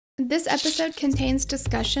This episode contains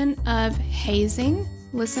discussion of hazing.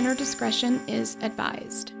 Listener discretion is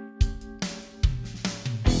advised.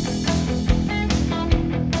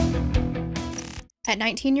 At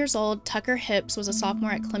 19 years old, Tucker Hipps was a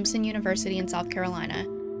sophomore at Clemson University in South Carolina.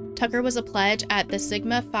 Tucker was a pledge at the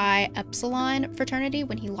Sigma Phi Epsilon fraternity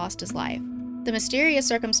when he lost his life. The mysterious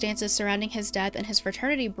circumstances surrounding his death and his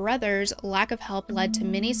fraternity brothers' lack of help led to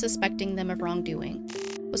many suspecting them of wrongdoing.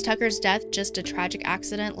 Was Tucker's death just a tragic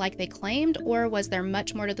accident like they claimed, or was there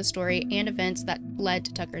much more to the story and events that led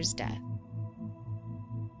to Tucker's death?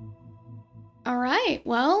 All right,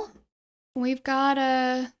 well, we've got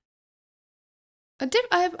I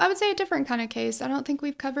would say a different kind of case. I don't think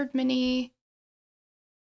we've covered many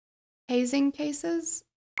hazing cases,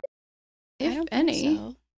 if I don't any. think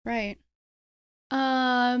so. Right.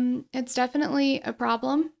 It's definitely a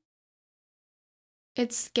problem.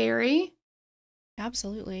 It's scary.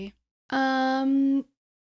 Absolutely. So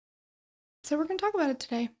we're going to talk about it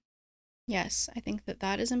today. Yes, I think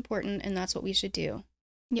that is important, and that's what we should do.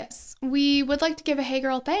 Yes. We would like to give a Hey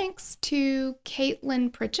Girl thanks to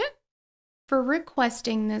Caitlin Pritchett for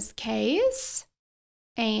requesting this case,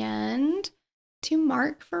 and to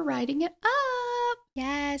Mark for writing it up.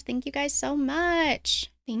 Yes, thank you guys so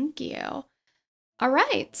much. Thank you. All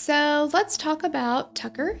right, so let's talk about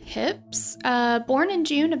Tucker Hipps. Born in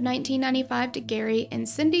June of 1995 to Gary and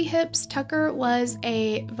Cindy Hipps, Tucker was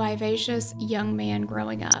a vivacious young man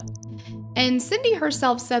growing up. And Cindy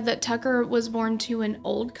herself said that Tucker was born to an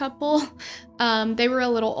old couple. They were a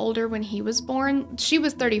little older when he was born. She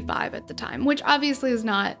was 35 at the time, which obviously is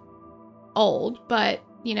not old, but,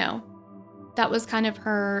 you know, that was kind of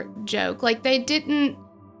her joke. Like, they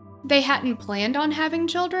hadn't planned on having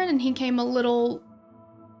children, and he came a little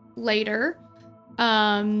later.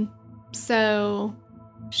 So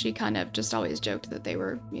she kind of just always joked that they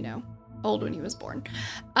were, you know, old when he was born.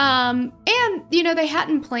 And, you know, they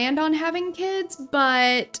hadn't planned on having kids,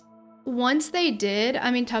 but once they did,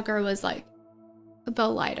 I mean, Tucker was like the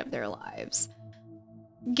light of their lives.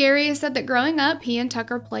 Gary said that growing up, he and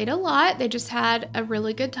Tucker played a lot. They just had a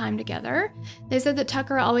really good time together. They said that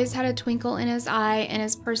Tucker always had a twinkle in his eye, and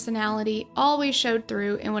his personality always showed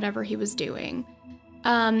through in whatever he was doing.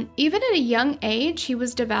 Even at a young age, he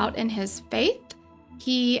was devout in his faith.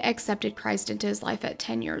 He accepted Christ into his life at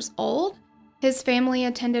 10 years old. His family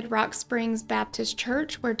attended Rock Springs Baptist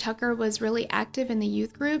Church, where Tucker was really active in the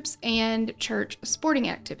youth groups and church sporting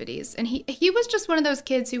activities. And he was just one of those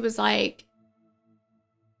kids who was like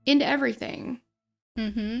into everything.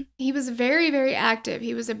 Mm-hmm. He was very, very active.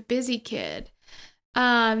 He was a busy kid.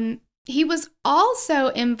 He was also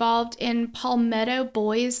involved in Palmetto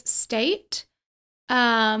Boys State.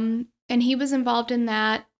 And he was involved in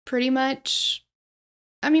that pretty much,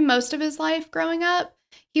 I mean, most of his life growing up.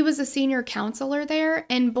 He was a senior counselor there,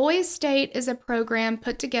 and Boys State is a program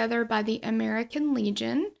put together by the American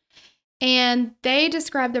Legion. And they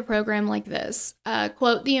describe the program like this,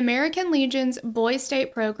 quote, "The American Legion's Boys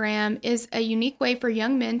State program is a unique way for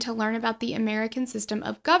young men to learn about the American system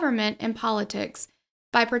of government and politics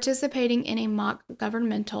by participating in a mock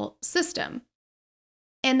governmental system."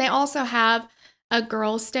 And they also have a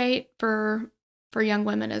girls' state for young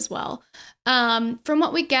women as well. From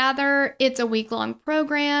what we gather, it's a week-long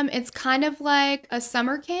program. It's kind of like a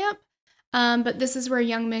summer camp. But this is where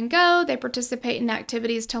young men go. They participate in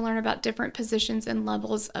activities to learn about different positions and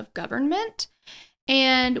levels of government.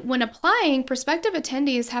 And when applying, prospective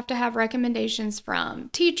attendees have to have recommendations from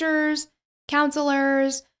teachers,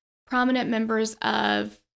 counselors, prominent members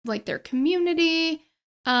of like their community.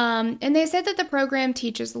 And they said that the program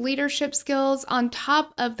teaches leadership skills on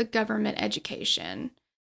top of the government education.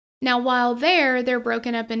 Now, while they're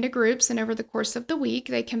broken up into groups, and over the course of the week,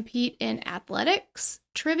 they compete in athletics,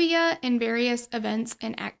 trivia, and various events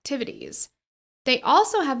and activities. They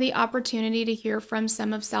also have the opportunity to hear from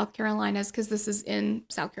some of South Carolina's, because this is in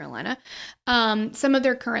South Carolina, some of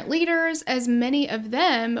their current leaders, as many of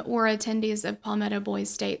them were attendees of Palmetto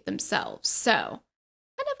Boys State themselves. So,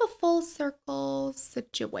 kind of a full circle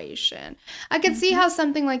situation. I could see how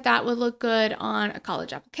something like that would look good on a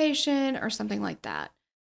college application or something like that.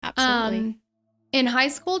 Absolutely. In high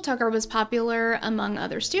school, Tucker was popular among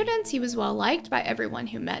other students. He was well liked by everyone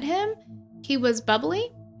who met him. He was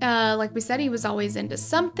bubbly. Like we said, he was always into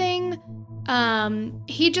something.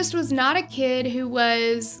 He just was not a kid who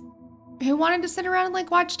wanted to sit around and like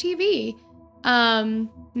watch TV.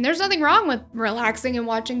 There's nothing wrong with relaxing and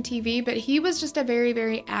watching TV, but he was just a very,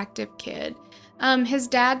 very active kid. His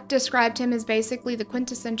dad described him as basically the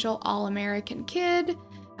quintessential all-American kid.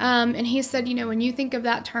 And he said, you know, when you think of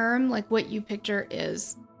that term, like what you picture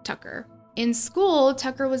is Tucker. In school,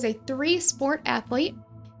 Tucker was a 3-sport athlete.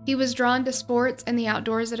 He was drawn to sports and the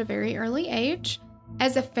outdoors at a very early age.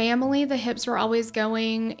 As a family, the Hips were always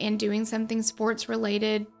going and doing something sports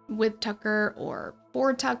related with Tucker or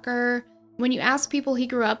for Tucker. When you ask people he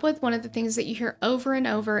grew up with, one of the things that you hear over and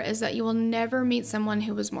over is that you will never meet someone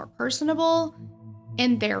who was more personable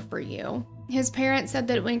and there for you. His parents said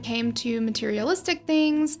that when it came to materialistic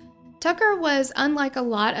things, Tucker was unlike a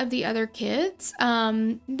lot of the other kids.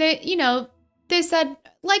 They said,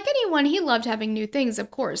 like anyone, he loved having new things, of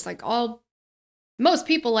course. Like most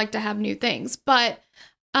people like to have new things. But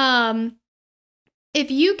if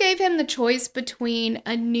you gave him the choice between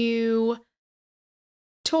a new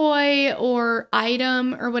toy or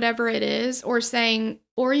item or whatever it is, or saying,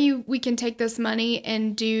 we can take this money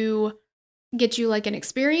and get you like an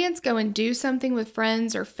experience, go and do something with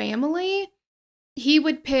friends or family, he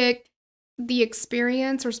would pick the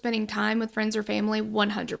experience or spending time with friends or family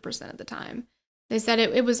 100% of the time. They said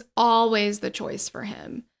it was always the choice for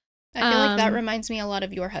him. I feel like that reminds me a lot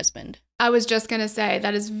of your husband. I was just going to say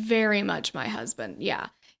that is very much my husband. Yeah.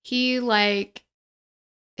 He was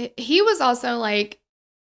also like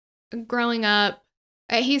growing up,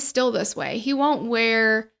 he's still this way. He won't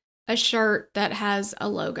wear a shirt that has a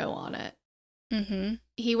logo on it. Mm-hmm.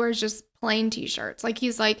 He wears just plain t-shirts. Like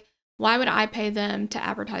he's like, why would I pay them to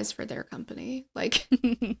advertise for their company? Like,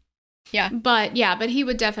 yeah. But he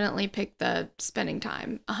would definitely pick the spending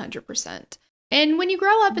time 100%. And when you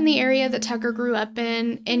grow up in the area that Tucker grew up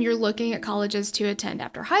in and you're looking at colleges to attend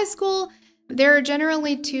after high school, there are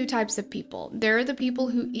generally two types of people. There are the people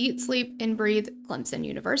who eat, sleep, and breathe Clemson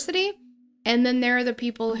University. And then there are the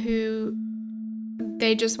people who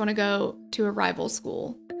they just want to go to a rival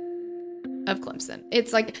school of Clemson.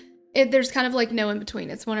 It's like, there's kind of like no in between.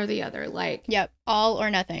 It's one or the other. Like, yep, all or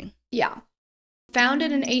nothing. Yeah.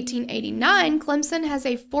 Founded in 1889, Clemson has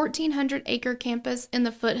a 1,400-acre campus in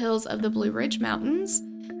the foothills of the Blue Ridge Mountains.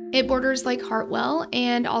 It borders Lake Hartwell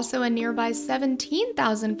and also a nearby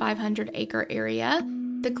 17,500-acre area,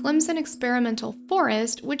 the Clemson Experimental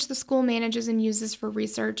Forest, which the school manages and uses for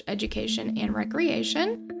research, education, and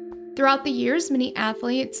recreation. Throughout the years, many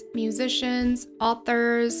athletes, musicians,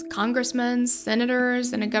 authors, congressmen,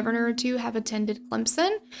 senators, and a governor or two have attended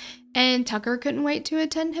Clemson, and Tucker couldn't wait to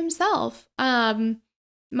attend himself.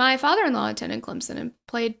 My father-in-law attended Clemson and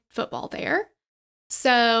played football there.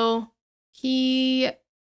 So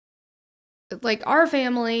our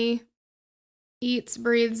family eats,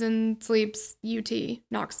 breathes, and sleeps UT,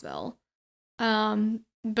 Knoxville.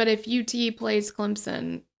 But if UT plays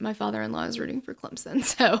Clemson, my father-in-law is rooting for Clemson.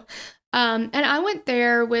 So, and I went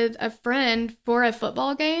there with a friend for a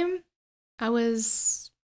football game. I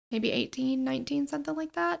was maybe 18, 19, something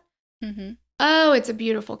like that. Mm-hmm. Oh, it's a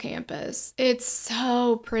beautiful campus. It's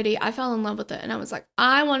so pretty. I fell in love with it. And I was like,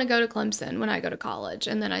 I want to go to Clemson when I go to college.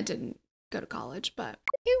 And then I didn't go to college, but.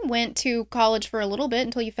 You went to college for a little bit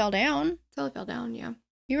until you fell down. Until I fell down, yeah.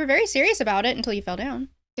 You were very serious about it until you fell down.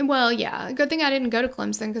 Well, yeah. Good thing I didn't go to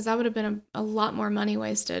Clemson because that would have been a lot more money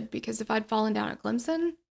wasted. Because if I'd fallen down at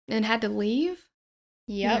Clemson and had to leave,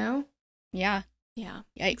 yep. You know? Yeah. Yeah.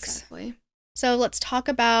 Yikes. Exactly. So let's talk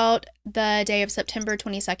about the day of September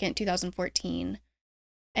 22nd, 2014.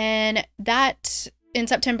 And that, in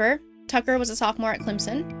September, Tucker was a sophomore at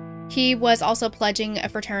Clemson. He was also pledging a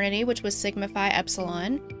fraternity, which was Sigma Phi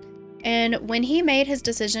Epsilon. And when he made his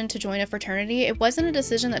decision to join a fraternity, it wasn't a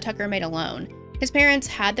decision that Tucker made alone. His parents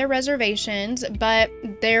had their reservations, but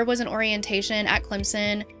there was an orientation at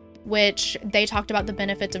Clemson which they talked about the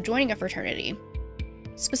benefits of joining a fraternity.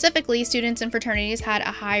 Specifically, students in fraternities had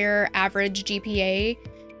a higher average GPA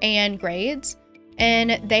and grades,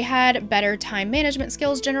 and they had better time management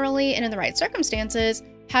skills generally, and in the right circumstances,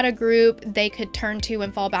 had a group they could turn to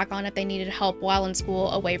and fall back on if they needed help while in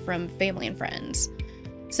school away from family and friends.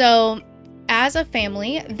 So, as a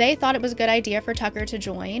family, they thought it was a good idea for Tucker to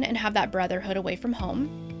join and have that brotherhood away from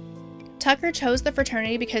home. Tucker chose the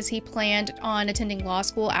fraternity because he planned on attending law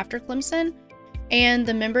school after Clemson, and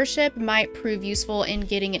the membership might prove useful in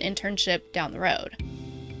getting an internship down the road.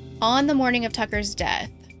 On the morning of Tucker's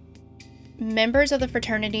death, members of the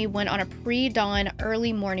fraternity went on a pre-dawn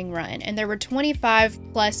early morning run, and there were 25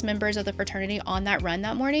 plus members of the fraternity on that run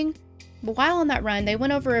that morning. But while on that run, they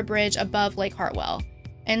went over a bridge above Lake Hartwell.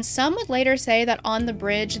 And some would later say that on the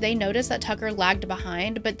bridge, they noticed that Tucker lagged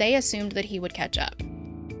behind, but they assumed that he would catch up.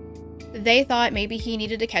 They thought maybe he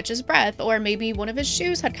needed to catch his breath, or maybe one of his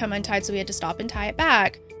shoes had come untied so he had to stop and tie it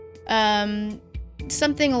back.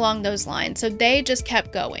 Something along those lines. So they just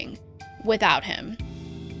kept going without him.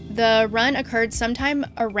 The run occurred sometime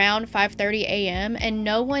around 5:30 a.m., and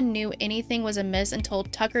no one knew anything was amiss until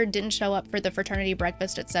Tucker didn't show up for the fraternity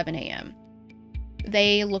breakfast at 7 a.m.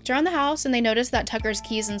 They looked around the house and they noticed that Tucker's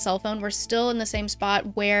keys and cell phone were still in the same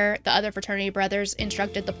spot where the other fraternity brothers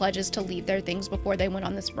instructed the pledges to leave their things before they went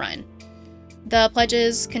on this run. The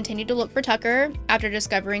pledges continued to look for Tucker after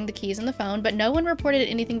discovering the keys and the phone, but no one reported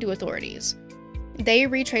anything to authorities. They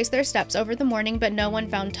retraced their steps over the morning, but no one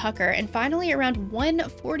found Tucker, and finally around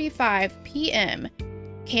 1:45 p.m.,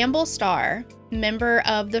 Campbell Starr, member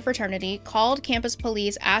of the fraternity, called campus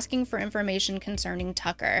police asking for information concerning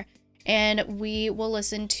Tucker. And we will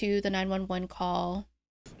listen to the 911 call.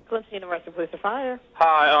 Clemson University Police and Fire.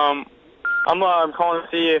 Hi, I'm calling to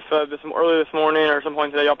see if early this morning or some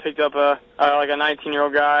point today y'all picked up like a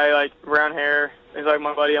 19-year-old guy, like brown hair. He's like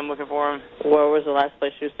my buddy. I'm looking for him. Where was the last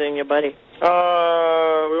place you seen your buddy?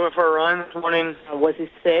 We went for a run this morning. Was he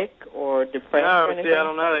sick or depressed? No, or anything? see, I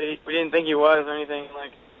don't know. We didn't think he was or anything.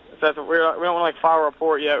 Like, we don't want to like file a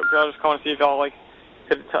report yet. I was just calling to see if y'all like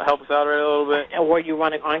could help us out a little bit. And were you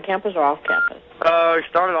running on campus or off campus? We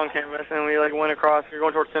started on campus and we like went across. We were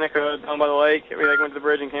going towards Seneca down by the lake. We like went to the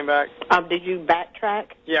bridge and came back. Did you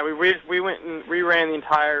backtrack? Yeah, we went and reran the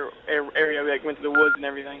entire area. We like went to the woods and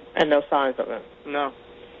everything. And no signs of him? No.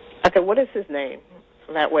 Okay, what is his name?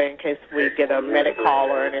 That way, in case we get a medic call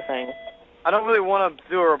or anything. I don't really want to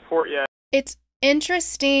do a report yet. It's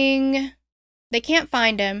interesting. They can't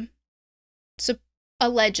find him. So,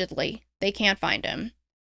 allegedly, they can't find him.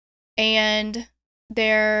 And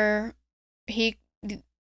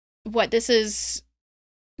this is,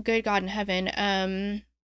 good God in heaven,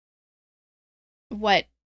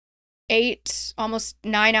 almost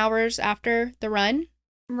 9 hours after the run?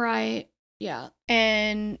 Right. Yeah.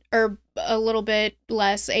 Or a little bit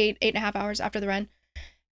less, 8.5 hours after the run.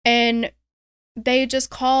 And they just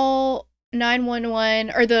call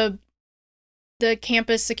 911 or the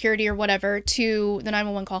campus security or whatever to the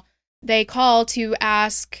 911 call. They call to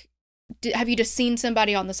ask, have you just seen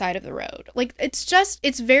somebody on the side of the road? Like,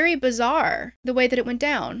 it's very bizarre the way that it went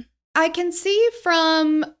down. I can see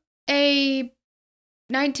from a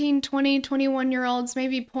 19, 20, 21-year-old's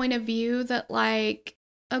maybe point of view that, like,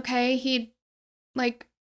 okay,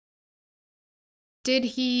 did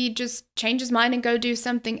he just change his mind and go do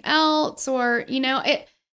something else? Or,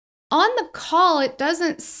 on the call, it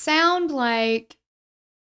doesn't sound like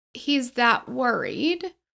he's that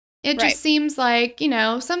worried. It just seems like,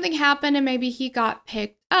 something happened and maybe he got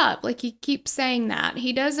picked up. Like, he keeps saying that.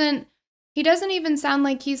 He doesn't even sound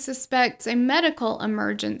like he suspects a medical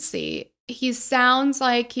emergency. He sounds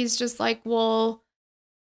like he's just like, well,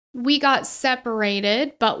 we got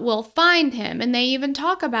separated, but we'll find him. And they even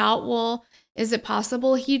talk about, well, is it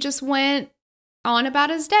possible he just went on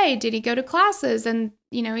about his day? Did he go to classes? And,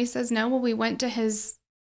 he says, no, well, we went to his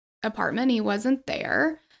apartment. He wasn't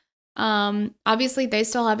there. Obviously, they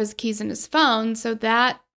still have his keys and his phone, so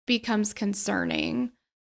that becomes concerning.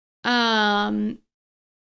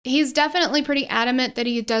 He's definitely pretty adamant that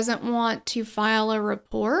he doesn't want to file a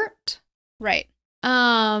report. Right.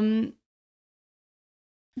 But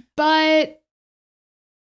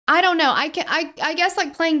I don't know. I guess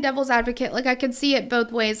like playing devil's advocate, like I could see it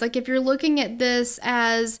both ways. Like if you're looking at this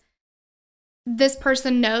as this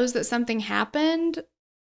person knows that something happened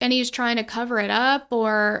and he's trying to cover it up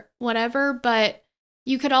or whatever, but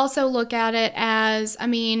you could also look at it as, I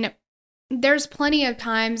mean, there's plenty of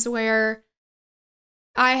times where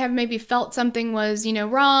I have maybe felt something was,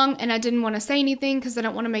 wrong and I didn't want to say anything because I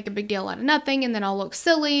don't want to make a big deal out of nothing and then I'll look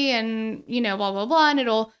silly and, blah, blah, blah, and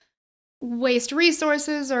it'll waste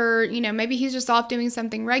resources or, maybe he's just off doing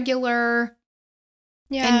something regular.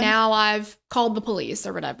 Yeah. And now I've called the police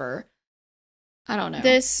or whatever. I don't know.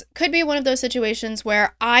 This could be one of those situations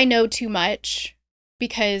where I know too much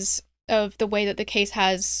because of the way that the case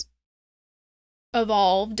has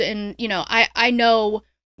evolved and, I know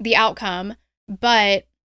the outcome, but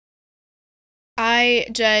I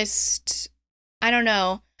don't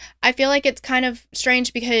know. I feel like it's kind of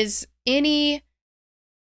strange because any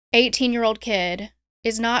 18-year-old kid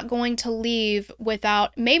is not going to leave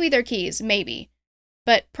without maybe their keys,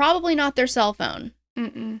 but probably not their cell phone.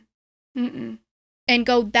 And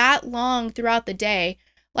go that long throughout the day.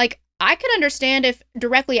 Like, I could understand if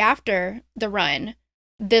directly after the run,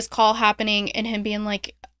 this call happening and him being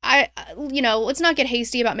like, let's not get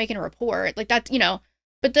hasty about making a report. Like that,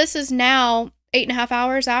 but this is now 8.5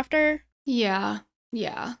 hours after. Yeah.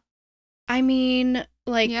 Yeah. I mean,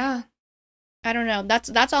 like, yeah. I don't know.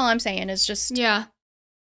 That's all I'm saying is just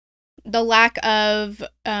the lack of,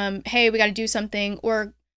 hey, we got to do something,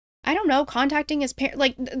 or I don't know, contacting his parents.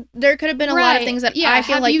 Like, there could have been a lot of things that I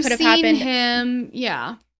feel like could have happened. Him?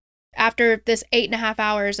 Yeah. After this 8.5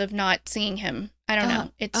 hours of not seeing him. I don't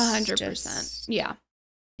know. It's 100%. Yeah.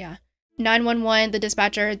 911, the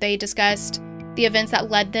dispatcher, they discussed the events that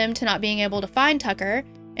led them to not being able to find Tucker,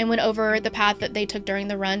 and went over the path that they took during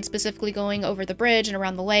the run, specifically going over the bridge and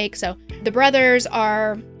around the lake. So the brothers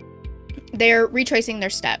they're retracing their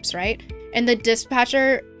steps, right? And the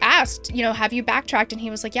dispatcher asked, have you backtracked? And he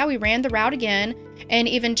was like, yeah, we ran the route again and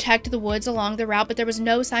even checked the woods along the route, but there was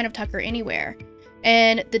no sign of Tucker anywhere.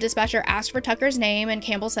 And the dispatcher asked for Tucker's name, and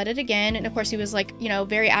Campbell said it again. And of course he was like,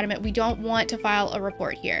 very adamant, we don't want to file a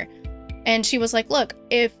report here. And she was like, look,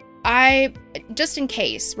 just in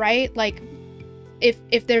case, right? Like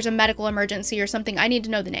if there's a medical emergency or something, I need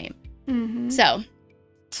to know the name. Mm-hmm.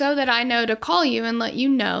 So that I know to call you and let you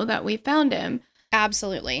know that we found him.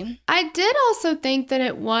 Absolutely. I did also think that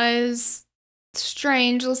it was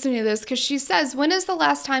strange listening to this, because she says, when is the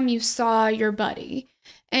last time you saw your buddy?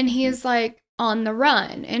 And he is like, on the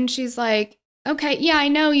run. And she's like, okay, yeah, I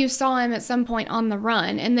know you saw him at some point on the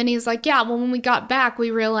run. And then he's like, yeah, well, when we got back,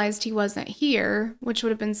 we realized he wasn't here, which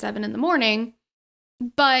would have been 7 a.m.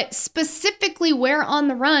 But specifically, where on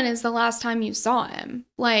the run is the last time you saw him?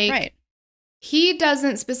 Like, right. He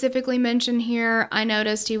doesn't specifically mention here, I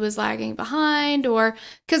noticed he was lagging behind, or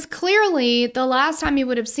because clearly the last time you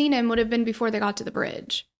would have seen him would have been before they got to the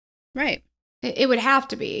bridge. Right. It would have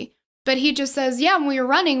to be. But he just says, yeah, when we were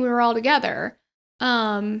running, we were all together.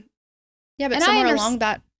 Yeah, but somewhere along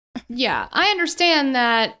that. Yeah, I understand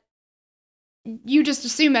that you just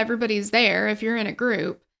assume everybody's there if you're in a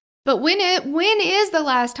group. But when is the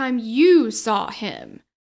last time you saw him?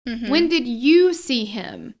 Mm-hmm. When did you see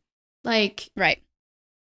him? Like, right.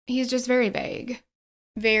 He's just very vague.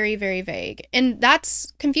 Very, very vague. And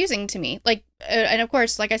that's confusing to me. Like, and of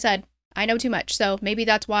course, like I said, I know too much. So maybe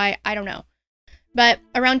that's why, I don't know. But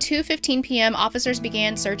around 2:15 p.m., officers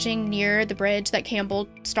began searching near the bridge that Campbell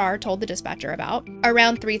Starr told the dispatcher about.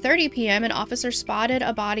 Around 3:30 p.m., an officer spotted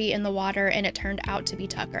a body in the water, and it turned out to be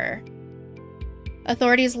Tucker.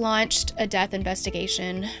 Authorities launched a death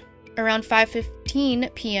investigation. Around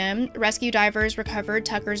 5:15 p.m., rescue divers recovered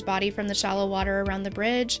Tucker's body from the shallow water around the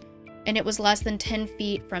bridge, and it was less than 10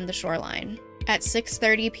 feet from the shoreline. At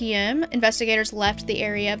 6:30 p.m., investigators left the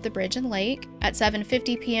area of the bridge and lake. At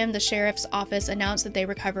 7:50 p.m., the sheriff's office announced that they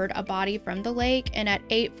recovered a body from the lake, and at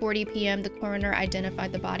 8:40 p.m., the coroner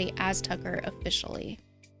identified the body as Tucker officially.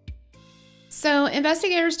 So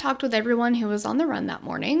investigators talked with everyone who was on the run that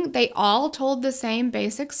morning. They all told the same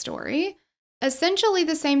basic story, essentially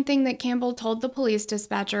the same thing that Campbell told the police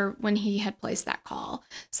dispatcher when he had placed that call.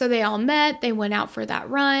 So they all met, they went out for that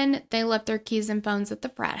run, they left their keys and phones at the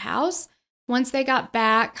frat house. Once they got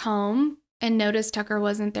back home and noticed Tucker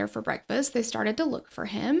wasn't there for breakfast, they started to look for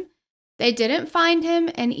him. They didn't find him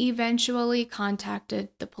and eventually contacted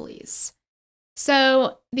the police.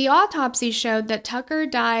 So the autopsy showed that Tucker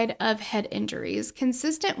died of head injuries,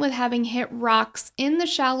 consistent with having hit rocks in the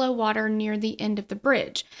shallow water near the end of the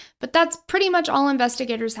bridge. But that's pretty much all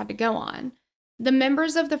investigators had to go on. The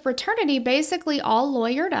members of the fraternity basically all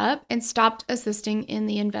lawyered up and stopped assisting in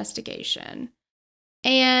the investigation.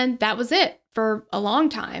 And that was it for a long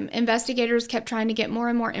time. Investigators kept trying to get more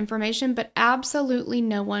and more information, but absolutely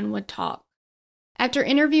no one would talk. After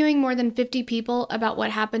interviewing more than 50 people about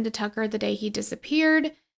what happened to Tucker the day he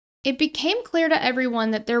disappeared, it became clear to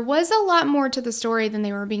everyone that there was a lot more to the story than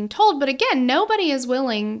they were being told. But again, nobody is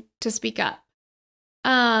willing to speak up.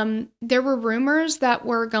 There were rumors that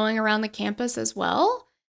were going around the campus as well.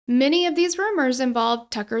 Many of these rumors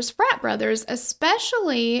involved Tucker's frat brothers,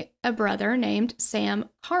 especially a brother named Sam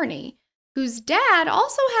Carney, whose dad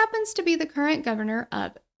also happens to be the current governor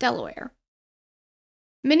of Delaware.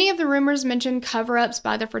 Many of the rumors mentioned cover-ups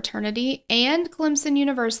by the fraternity and Clemson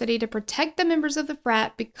University to protect the members of the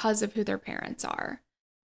frat because of who their parents are.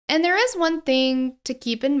 And there is one thing to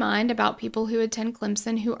keep in mind about people who attend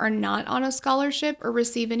Clemson who are not on a scholarship or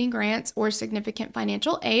receive any grants or significant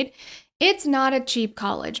financial aid. It's not a cheap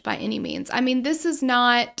college by any means. I mean, this is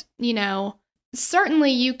not,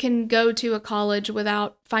 certainly you can go to a college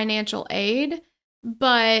without financial aid,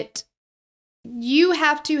 but you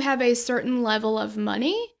have to have a certain level of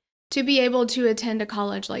money to be able to attend a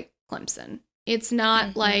college like Clemson. It's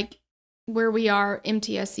not like where we are,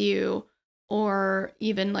 MTSU, or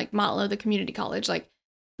even like Motlow, the community college. Like,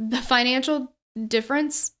 the financial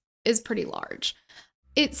difference is pretty large.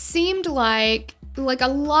 It seemed like a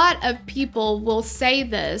lot of people will say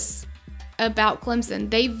this about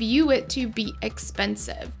Clemson. They view it to be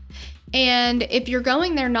expensive. And if you're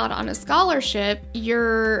going there not on a scholarship,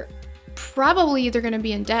 you're probably either going to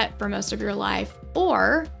be in debt for most of your life,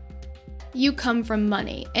 or you come from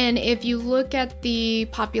money. And if you look at the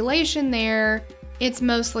population there, it's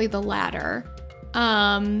mostly the latter.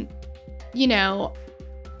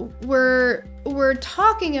 we're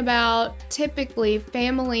talking about typically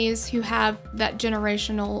families who have that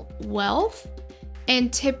generational wealth,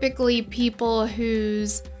 and typically people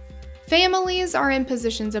whose families are in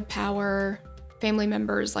positions of power, family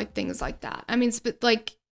members, like things like that. I mean,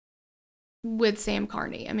 like with Sam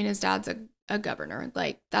Carney, I mean, his dad's a governor.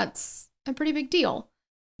 Like, that's a pretty big deal.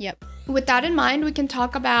 Yep. With that in mind, we can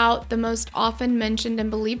talk about the most often mentioned and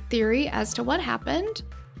believed theory as to what happened.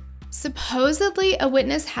 Supposedly, a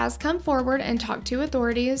witness has come forward and talked to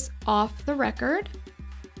authorities off the record.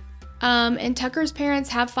 And Tucker's parents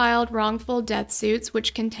have filed wrongful death suits,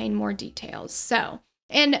 which contain more details. So,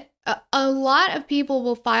 and a lot of people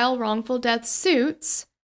will file wrongful death suits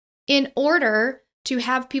in order to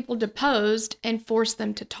have people deposed and force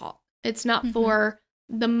them to talk. It's not for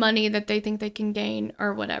the money that they think they can gain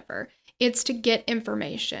or whatever. It's to get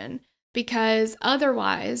information, because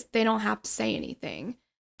otherwise they don't have to say anything.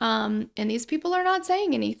 And these people are not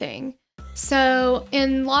saying anything. So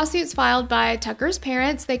in lawsuits filed by Tucker's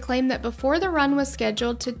parents, they claim that before the run was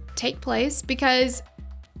scheduled to take place, because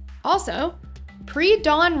also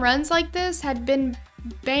pre-dawn runs like this had been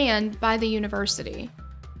banned by the university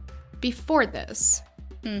before this.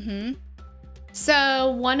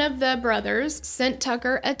 So one of the brothers sent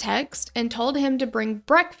Tucker a text and told him to bring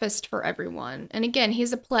breakfast for everyone. And again,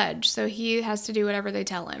 he's a pledge, so he has to do whatever they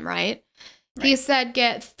tell him, right? He said,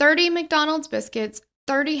 get 30 McDonald's biscuits,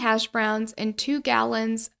 30 hash browns, and 2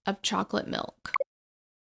 gallons of chocolate milk.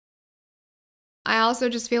 I also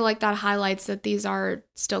just feel like that highlights that these are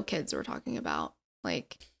still kids we're talking about.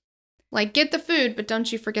 Like get the food, but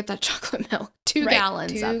don't you forget that chocolate milk. 2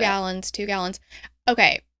 gallons. 2 gallons, 2 gallons.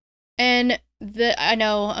 Okay. And I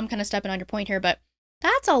know I'm kind of stepping on your point here, but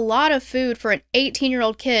that's a lot of food for an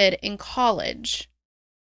 18-year-old kid in college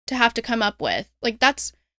to have to come up with. Like,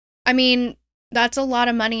 that's a lot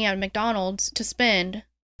of money at McDonald's to spend.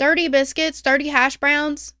 30 biscuits, 30 hash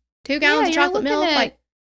browns, 2 gallons of chocolate milk. Like,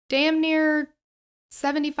 damn near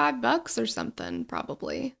 $75 or something,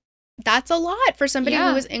 probably. That's a lot for somebody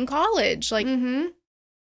who was in college. Like,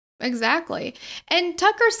 exactly. And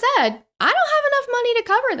Tucker said, I don't have enough money to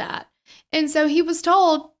cover that. And so he was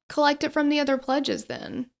told, collect it from the other pledges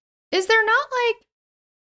then. Is there not, like,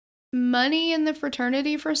 money in the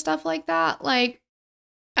fraternity for stuff like that? Like,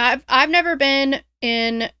 I've never been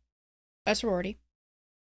in a sorority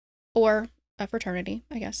or a fraternity,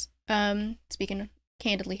 I guess. Speaking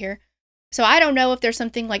candidly here. So I don't know if there's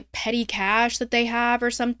something like petty cash that they have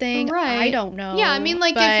or something. Right. I don't know. Yeah, I mean,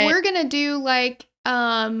 like, if we're going to do, like,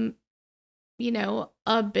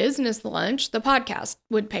 a business lunch, the podcast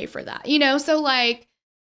would pay for that, So, like,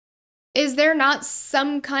 is there not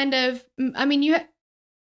some kind of, I mean, you have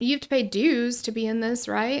to pay dues to be in this,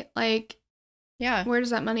 right? Like, yeah, where does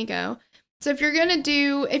that money go? So if you're gonna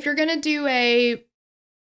do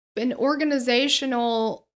an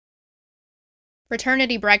organizational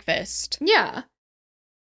fraternity breakfast,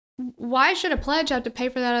 why should a pledge have to pay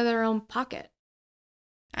for that out of their own pocket?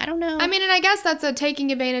 I don't know. I mean, and I guess that's a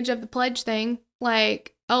taking advantage of the pledge thing.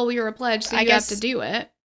 Like, oh, you're a pledge, so you have to do it.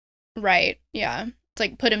 Right. Yeah. It's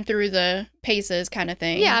like put him through the paces kind of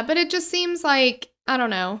thing. Yeah, but it just seems like, I don't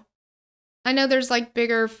know. I know there's like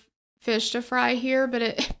bigger fish to fry here, but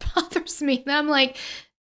it bothers me. I'm like,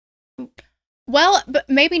 well, but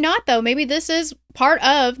maybe not though. Maybe this is part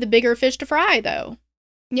of the bigger fish to fry though.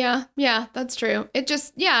 Yeah, that's true. It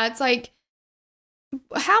just, it's like,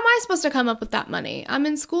 how am I supposed to come up with that money? I'm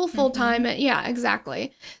in school full time. Yeah,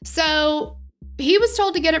 exactly. So he was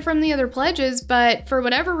told to get it from the other pledges, but for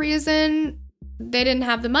whatever reason, they didn't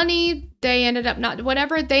have the money. They ended up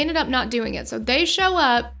not doing it. So they show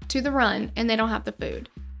up to the run and they don't have the food.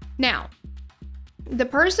 Now, the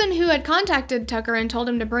person who had contacted Tucker and told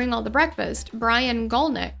him to bring all the breakfast, Brian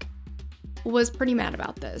Golnick, was pretty mad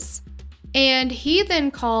about this. And he then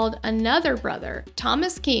called another brother,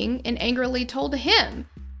 Thomas King, and angrily told him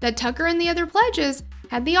that Tucker and the other pledges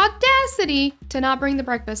had the audacity to not bring the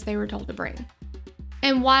breakfast they were told to bring.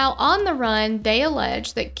 And while on the run, they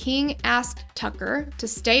alleged that King asked Tucker to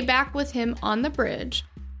stay back with him on the bridge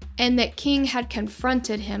and that King had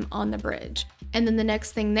confronted him on the bridge. And then the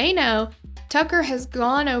next thing they know, Tucker has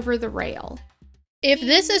gone over the rail. If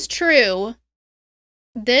this is true,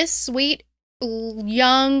 this sweet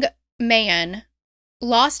young man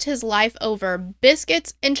lost his life over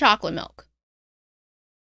biscuits and chocolate milk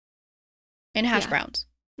and hash browns.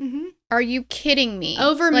 Are you kidding me?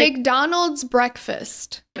 Over McDonald's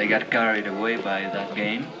breakfast. They got carried away by that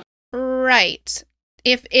game. Right.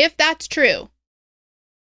 If that's true,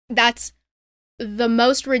 that's the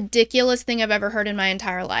most ridiculous thing I've ever heard in my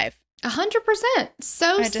entire life. 100%.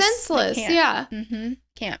 So senseless. Can't. Yeah.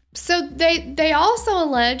 Can't. So they also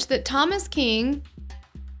allege that Thomas King,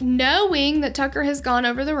 knowing that Tucker has gone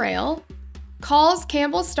over the rail, calls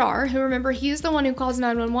Campbell Starr, who, remember, he's the one who calls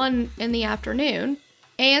 911 in the afternoon,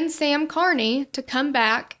 and Sam Carney to come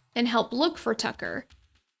back and help look for Tucker.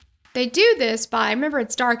 They do this by, remember,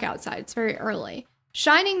 it's dark outside, it's very early,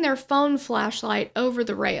 shining their phone flashlight over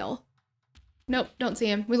the rail. Nope, don't see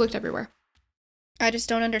him. We looked everywhere. I just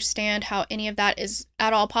don't understand how any of that is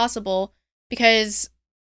at all possible, because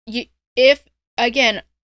if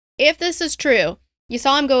this is true, you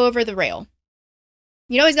saw him go over the rail.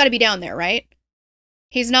 You know he's got to be down there, right?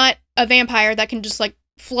 He's not a vampire that can just, like,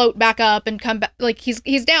 float back up and come back. Like,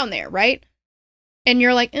 he's down there, right? And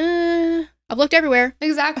you're like, I've looked everywhere.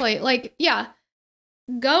 Exactly. Like, yeah.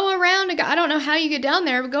 Go around and go. I don't know how you get down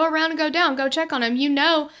there, but go around and go down. Go check on him. You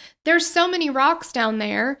know, there's so many rocks down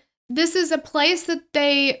there. This is a place that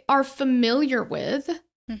they are familiar with.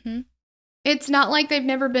 It's not like they've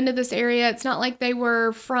never been to this area. It's not like they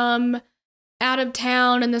were from out of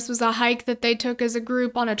town and this was a hike that they took as a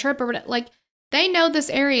group on a trip or whatever. Like, they know this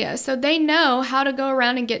area, so they know how to go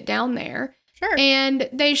around and get down there. Sure. And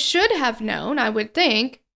they should have known, I would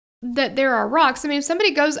think, that there are rocks. I mean, if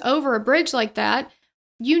somebody goes over a bridge like that,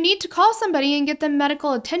 you need to call somebody and get them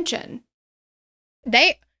medical attention.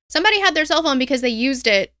 Somebody had their cell phone because they used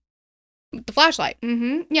it with the flashlight.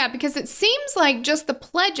 Yeah, because it seems like just the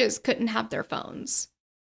pledges couldn't have their phones.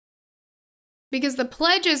 Because the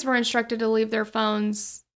pledges were instructed to leave their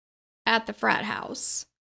phones at the frat house.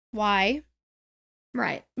 Why?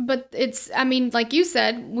 Right. But it's, I mean, like you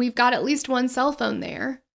said, we've got at least one cell phone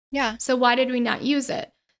there. Yeah. So why did we not use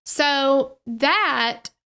it? So that,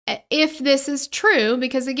 if this is true,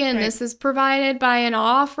 because again, this is provided by an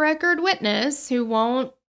off-record witness who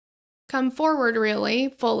won't come forward really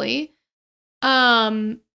fully,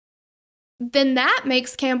 then that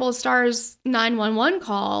makes Campbell Starr's 911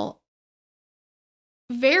 call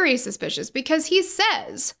very suspicious, because he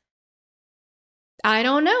says, I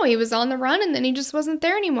don't know, he was on the run and then he just wasn't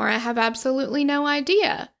there anymore. I have absolutely no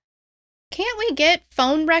idea. Can't we get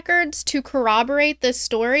phone records to corroborate this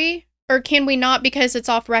story? Or can we not because it's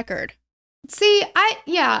off record? See,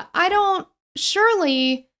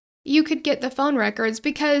 surely you could get the phone records,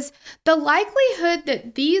 because the likelihood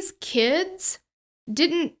that these kids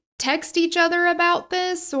didn't text each other about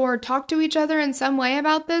this or talk to each other in some way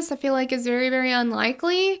about this, I feel like is very, very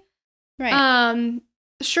unlikely. Right.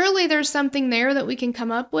 Surely there's something there that we can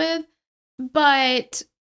come up with. But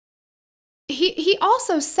he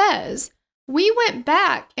also says, we went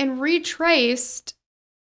back and retraced.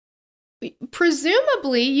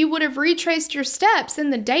 Presumably, you would have retraced your steps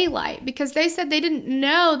in the daylight, because they said they didn't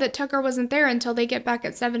know that Tucker wasn't there until they get back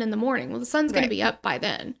at 7 in the morning. Well, the sun's going to be up by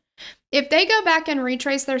then. If they go back and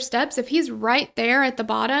retrace their steps, if he's right there at the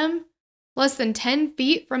bottom, less than 10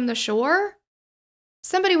 feet from the shore,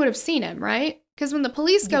 somebody would have seen him, right? Because when the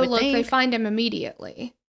police go look, they find him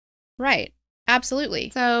immediately. Right.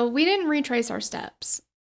 Absolutely. So we didn't retrace our steps.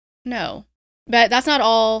 No. But that's not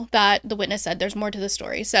all that the witness said. There's more to the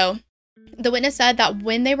story. So the witness said that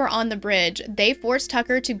when they were on the bridge, they forced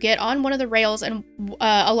Tucker to get on one of the rails and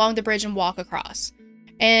along the bridge and walk across.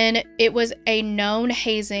 And it was a known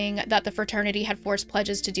hazing that the fraternity had forced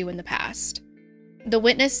pledges to do in the past. The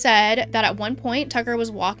witness said that at one point, Tucker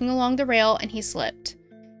was walking along the rail and he slipped.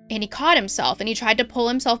 And he caught himself and he tried to pull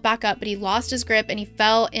himself back up, but he lost his grip and he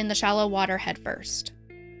fell in the shallow water head first.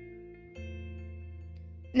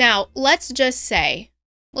 Now, let's just say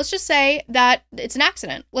that it's an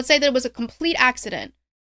accident. Let's say that it was a complete accident.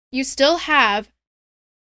 You still have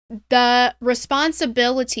the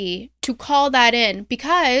responsibility to call that in,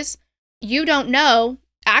 because you don't know,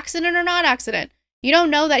 accident or not accident, you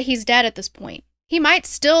don't know that he's dead at this point. He might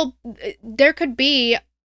still, there could be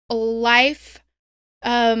a life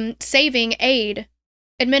saving aid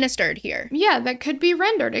administered here. Yeah, that could be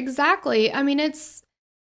rendered. Exactly. I mean, it's,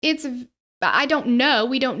 I don't know.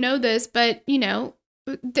 We don't know this, but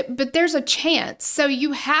but there's a chance. So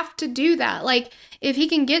you have to do that. Like, if he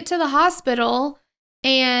can get to the hospital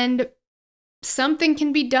and something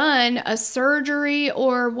can be done, a surgery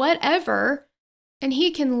or whatever, and he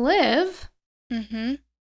can live.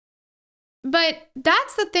 But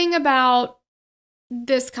that's the thing about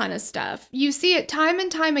this kind of stuff. You see it time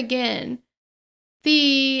and time again.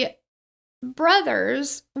 The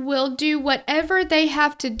brothers will do whatever they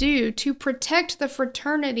have to do to protect the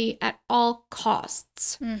fraternity at all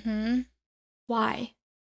costs. Why?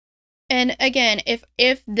 And again,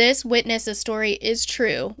 if this witness's story is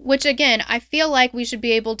true, which again, I feel like we should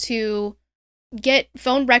be able to get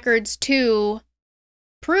phone records to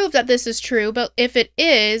prove that this is true, but if it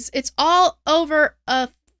is, it's all over a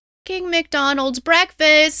fucking McDonald's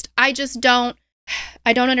breakfast. I don't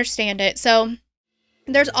understand it. So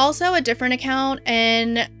there's also a different account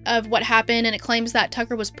of what happened, and it claims that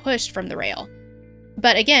Tucker was pushed from the rail.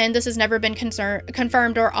 But again, this has never been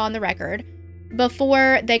confirmed or on the record.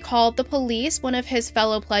 Before they called the police, one of his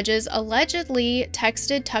fellow pledges allegedly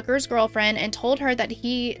texted Tucker's girlfriend and told her that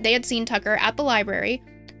they had seen Tucker at the library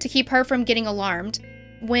to keep her from getting alarmed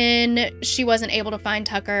when she wasn't able to find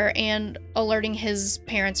Tucker and alerting his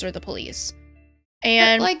parents or the police.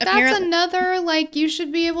 And but, like, that's another, like, you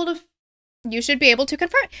should be able to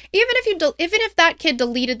confirm. Even if that kid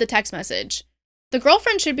deleted the text message, the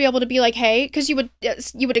girlfriend should be able to be like, hey, because you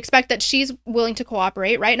would expect that she's willing to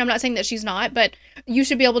cooperate, right? And I'm not saying that she's not, but you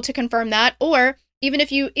should be able to confirm that. Or even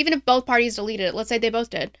if both parties deleted it, let's say they both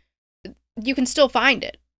did, you can still find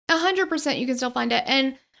it. 100% you can still find it.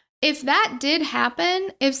 And if that did happen,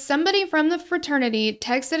 if somebody from the fraternity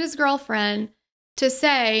texted his girlfriend to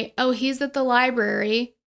say, oh, he's at the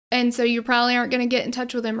library, and so you probably aren't going to get in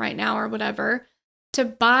touch with him right now or whatever, to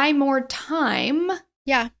buy more time.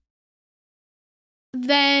 Yeah.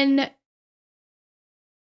 Then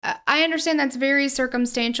I understand that's very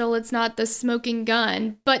circumstantial. It's not the smoking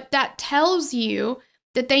gun, but that tells you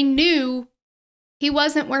that they knew he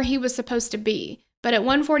wasn't where he was supposed to be. But at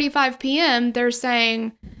 1:45 p.m., they're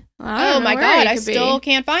saying, well, oh my God, I still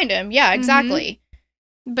can't find him. Yeah, exactly.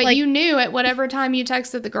 Mm-hmm. But you knew at whatever time you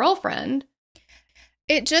texted the girlfriend.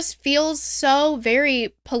 It just feels so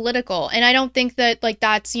very political. And I don't think that, like,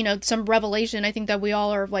 that's, some revelation. I think that we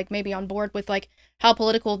all are, like, maybe on board with, like, how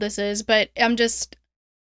political this is. But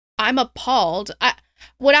I'm appalled.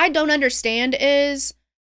 What I don't understand is,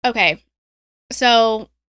 okay, so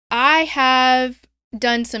I have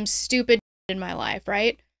done some stupid in my life,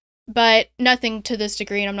 right? But nothing to this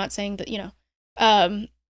degree. And I'm not saying that,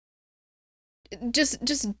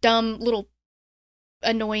 just dumb little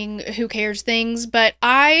annoying who cares things, but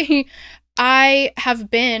I have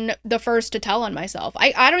been the first to tell on myself.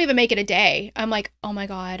 I don't even make it a day. I'm like, oh my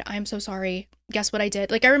God, I'm so sorry. Guess what I did?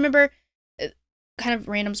 Like, I remember, kind of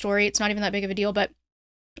random story, it's not even that big of a deal, but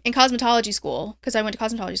in cosmetology school, because I went to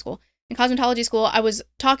cosmetology school, I was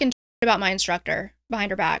talking about my instructor behind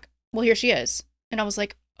her back. Well, here she is. And I was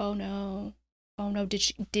like, oh no,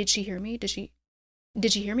 did she hear me? Did she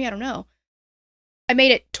hear me? I don't know. I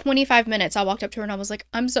made it 25 minutes. I walked up to her and I was like,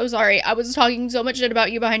 I'm so sorry. I was talking so much shit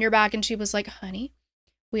about you behind your back. And she was like, honey,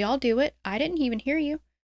 we all do it. I didn't even hear you.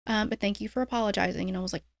 But thank you for apologizing. And I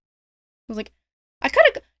was like,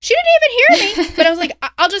 she didn't even hear me. But I was like,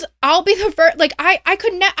 I'll be the first. Like,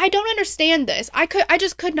 I don't understand this. I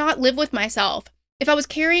just could not live with myself if I was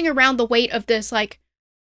carrying around the weight of this, like,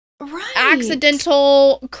 right,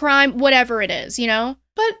 accidental crime, whatever it is, But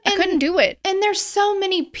I couldn't do it. And there's so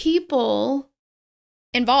many people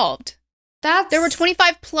involved. There were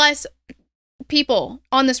 25 plus people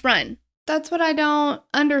on this run. That's what I don't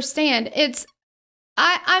understand.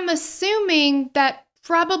 I'm assuming that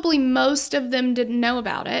probably most of them didn't know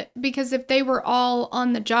about it, because if they were all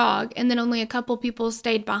on the jog and then only a couple people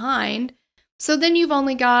stayed behind, so then you've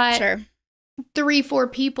only got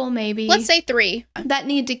 3-4 people maybe. Let's say 3 that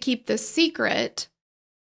need to keep this secret.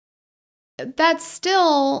 That's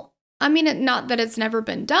still, I mean, not that it's never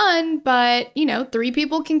been done, but, 3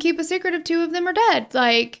 people can keep a secret if 2 of them are dead.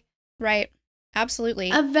 Like, right. Absolutely.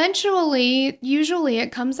 Eventually, usually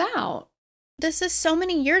it comes out. This is so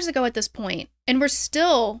many years ago at this point, and we're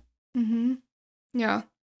still. Mm-hmm. Yeah.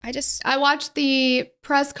 I watched the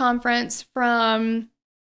press conference from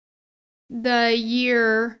the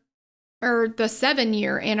year, or the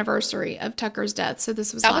 7-year anniversary of Tucker's death. So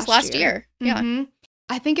this was last year. Yeah. Mm-hmm.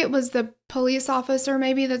 I think it was the police officer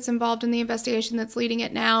maybe that's involved in the investigation that's leading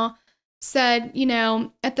it now, said,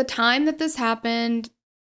 at the time that this happened,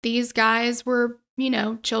 these guys were,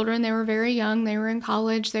 children. They were very young. They were in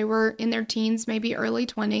college. They were in their teens, maybe early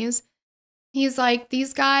 20s. He's like,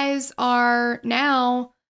 these guys are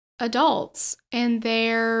now adults, and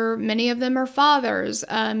many of them are fathers.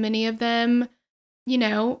 Many of them,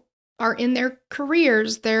 are in their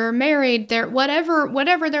careers. They're married. They're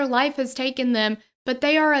whatever their life has taken them. But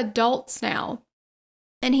they are adults now.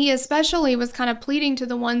 And he especially was kind of pleading to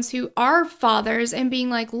the ones who are fathers and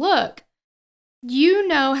being like, look, you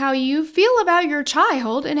know how you feel about your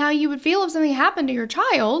child and how you would feel if something happened to your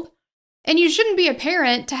child. And you shouldn't be a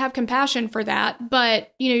parent to have compassion for that.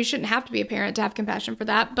 But, you shouldn't have to be a parent to have compassion for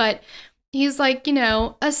that. But he's like,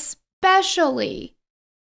 especially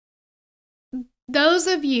those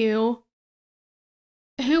of you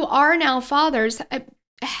who are now fathers,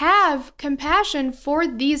 have compassion for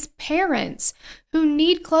these parents who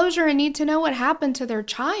need closure and need to know what happened to their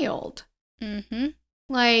child. Mm-hmm.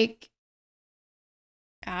 Like,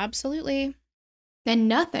 absolutely. And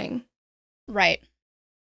nothing. Right.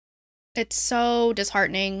 It's so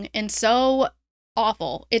disheartening and so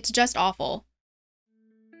awful. It's just awful.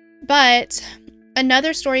 But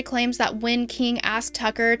another story claims that when King asked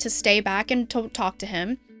Tucker to stay back and to talk to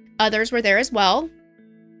him, others were there as well.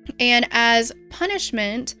 And as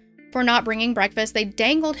punishment for not bringing breakfast, they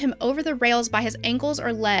dangled him over the rails by his ankles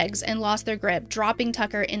or legs and lost their grip, dropping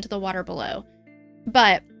Tucker into the water below.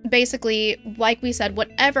 But basically, like we said,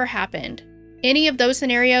 whatever happened, any of those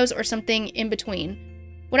scenarios or something in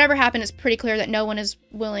between, whatever happened, it's pretty clear that no one is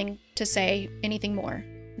willing to say anything more.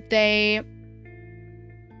 The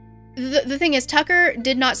thing is, Tucker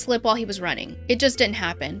did not slip while he was running. It just didn't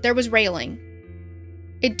happen. There was railing.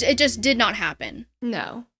 It just did not happen.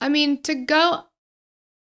 No. I mean, to go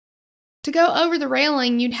over the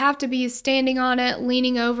railing, you'd have to be standing on it,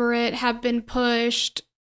 leaning over it, have been pushed,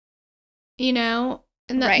 you know,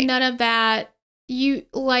 and Right. None of that. You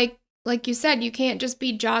like you said, you can't just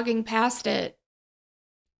be jogging past it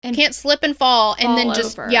and Can't slip and fall and then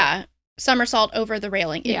just, over. somersault over the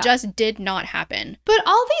railing. It just did not happen. But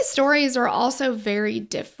all these stories are also very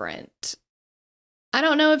different. I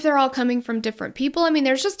don't know if they're all coming from different people. I mean,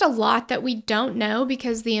 there's just a lot that we don't know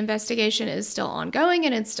because the investigation is still ongoing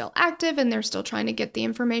and it's still active and they're still trying to get the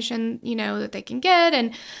information, you know, that they can get.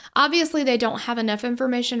 And obviously they don't have enough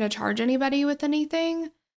information to charge anybody with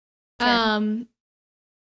anything. Sure.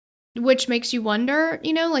 Which makes you wonder,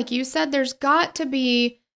 you know, like you said, there's got to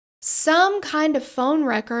be some kind of phone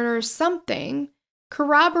record or something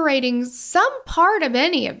corroborating some part of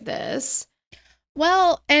any of this.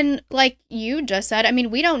 Well, and like you just said, I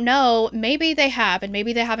mean, we don't know. Maybe they have, and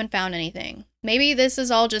maybe they haven't found anything. Maybe this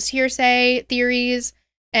is all just hearsay, theories,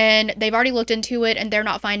 and they've already looked into it and they're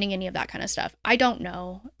not finding any of that kind of stuff. I don't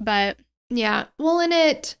know, but... Yeah. Well, and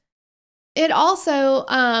it also,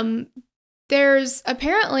 there's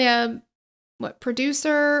apparently a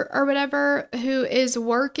producer or whatever who is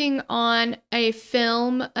working on a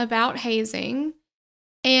film about hazing.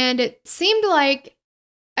 And it seemed like,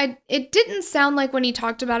 it didn't sound like when he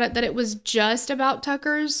talked about it that it was just about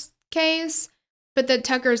Tucker's case, but that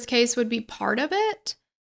Tucker's case would be part of it.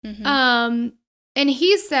 Mm-hmm. And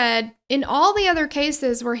he said in all the other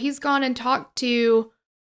cases where he's gone and talked to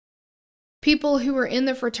people who were in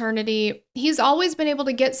the fraternity, he's always been able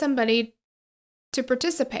to get somebody to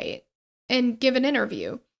participate and give an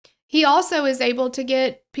interview. He also is able to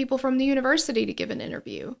get people from the university to give an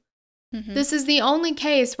interview. Mm-hmm. This is the only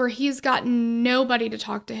case where he's gotten nobody to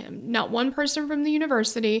talk to him. Not one person from the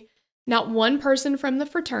university, not one person from the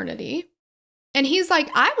fraternity. And he's like,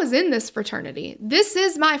 I was in this fraternity. This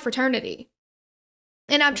is my fraternity.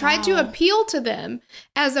 And I've tried to appeal to them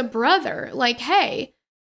as a brother. Like, hey,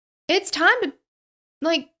 it's time to,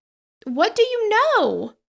 like, what do you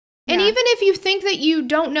know? And even if you think that you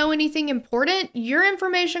don't know anything important, your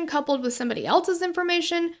information coupled with somebody else's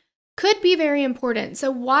information could be very important. So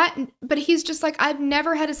why? But he's just like, I've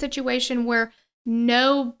never had a situation where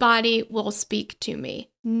nobody will speak to me.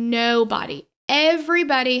 Nobody.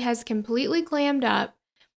 Everybody has completely clammed up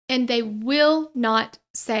and they will not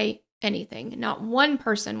say anything. Not one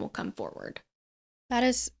person will come forward. That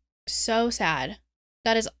is so sad.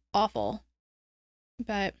 That is awful.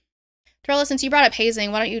 But Trella, since you brought up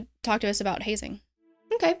hazing, why don't you talk to us about hazing?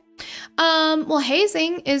 Okay. Well,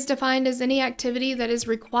 hazing is defined as any activity that is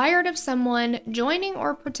required of someone joining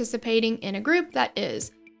or participating in a group that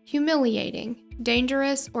is humiliating,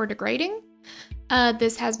 dangerous, or degrading.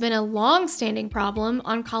 This has been a long-standing problem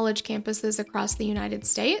on college campuses across the United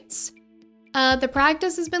States. The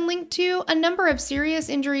practice has been linked to a number of serious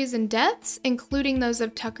injuries and deaths, including those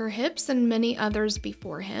of Tucker Hipps and many others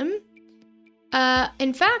before him.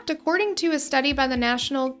 In fact, according to a study by the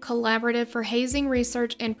National Collaborative for Hazing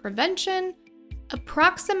Research and Prevention,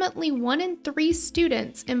 approximately 1 in 3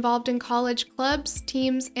 students involved in college clubs,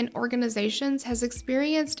 teams, and organizations has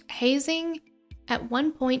experienced hazing at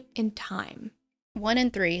one point in time. 1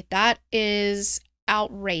 in 3. That is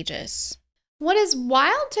outrageous. What is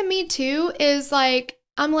wild to me, too, is like,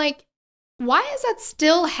 I'm like, why is that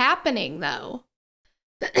still happening, though?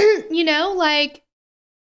 You know, like,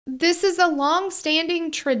 this is a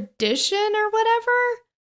long-standing tradition or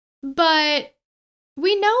whatever, but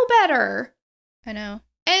we know better. I know.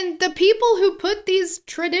 And the people who put these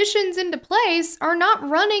traditions into place are not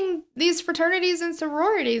running these fraternities and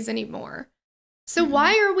sororities anymore. So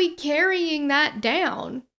why are we carrying that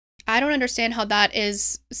down? I don't understand how that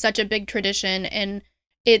is such a big tradition and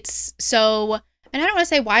it's so and I don't want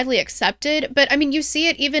to say widely accepted, but I mean, you see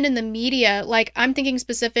it even in the media. Like, I'm thinking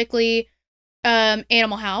specifically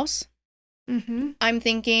Animal House. Mm-hmm. I'm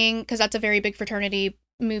thinking, because that's a very big fraternity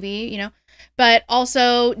movie, you know, but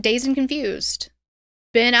also Dazed and Confused.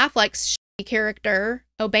 Ben Affleck's character,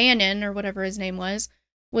 O'Bannon, or whatever his name was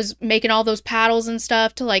making all those paddles and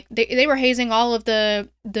stuff to, like, they were hazing all of the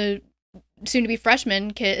soon-to-be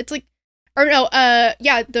freshman kids. It's like, or no,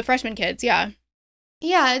 yeah, the freshman kids, yeah.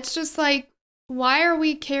 Yeah, it's just like, why are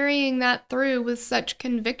we carrying that through with such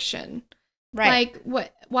conviction? Right. Like,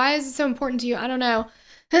 why is it so important to you? I don't know.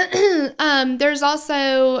 There's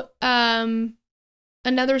also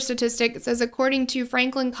another statistic. It says, according to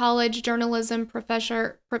Franklin College journalism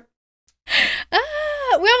professor...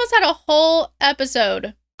 We almost had a whole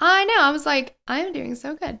episode. I know. I was like, I'm doing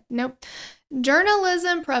so good. Nope.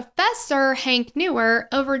 Journalism professor Hank Newer,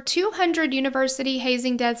 over 200 university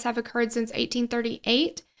hazing deaths have occurred since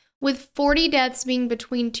 1838, with 40 deaths being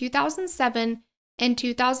between 2007 and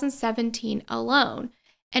 2017 alone.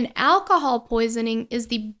 And alcohol poisoning is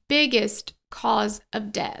the biggest cause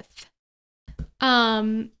of death,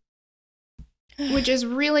 which is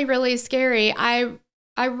really, really scary. I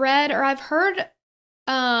read, or I've heard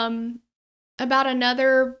about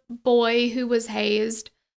another boy who was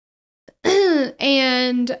hazed,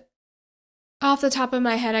 and off the top of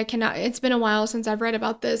my head, I cannot, it's been a while since I've read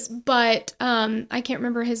about this, but I can't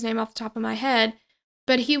remember his name off the top of my head,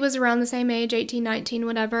 but he was around the same age, 18, 19,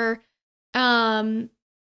 whatever.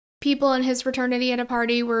 People in his fraternity at a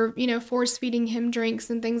party were, you know, force feeding him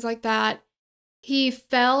drinks and things like that. He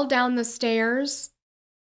fell down the stairs,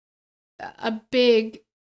 a big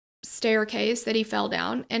staircase that he fell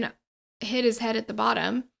down, and hit his head at the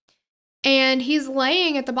bottom. And he's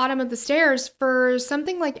laying at the bottom of the stairs for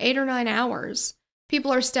something like 8 or 9 hours.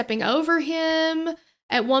 People are stepping over him.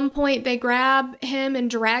 At one point, they grab him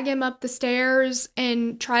and drag him up the stairs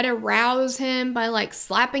and try to rouse him by, like,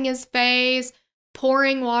 slapping his face,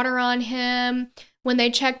 pouring water on him. When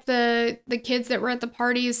they checked the kids that were at the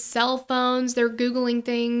party's cell phones, they're Googling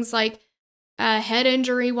things like head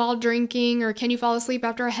injury while drinking, or can you fall asleep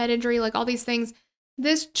after a head injury, like all these things.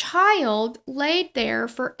 This child laid there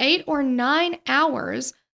for 8 or 9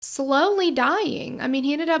 hours, slowly dying. I mean,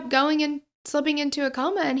 he ended up going and slipping into a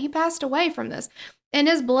coma, and he passed away from this. And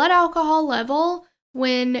his blood alcohol level,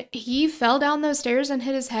 when he fell down those stairs and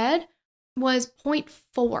hit his head, was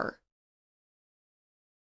 0.4.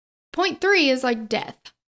 0.3 is like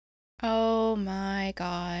death. Oh my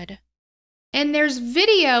God. And there's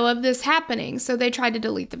video of this happening. So they tried to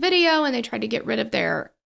delete the video, and they tried to get rid of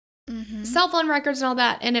their cell phone records and all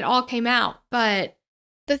that, and it all came out. But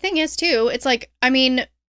the thing is, too, it's like, I mean,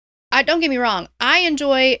 don't get me wrong, I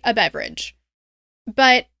enjoy a beverage,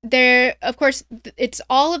 but there, of course, it's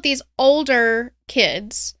all of these older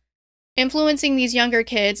kids influencing these younger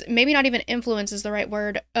kids. Maybe not even influence is the right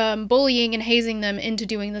word, bullying and hazing them into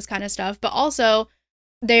doing this kind of stuff, but also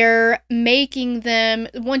they're making them,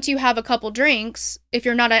 once you have a couple drinks, if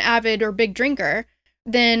you're not an avid or big drinker,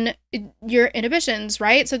 then your inhibitions,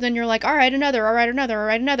 right? So then you're like, all right, another, all right, another, all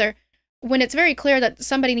right, another. When it's very clear that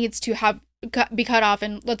somebody needs to be cut off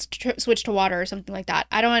and let's switch to water or something like that.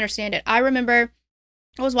 I don't understand it. I remember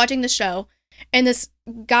I was watching the show, and this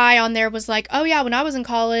guy on there was like, oh yeah, when I was in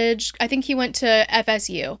college, I think he went to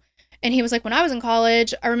FSU. And he was like, when I was in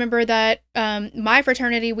college, I remember that my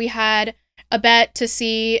fraternity, we had a bet to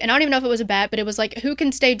see, and I don't even know if it was a bet, but it was like, who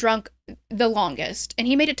can stay drunk the longest? And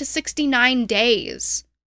he made it to 69 days.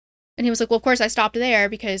 And he was like, well, of course I stopped there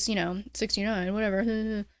because, you know, 69,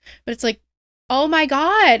 whatever. But it's like, oh my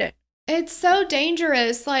God. It's so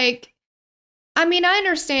dangerous. Like, I mean, I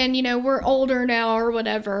understand, you know, we're older now or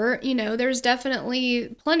whatever. You know, there's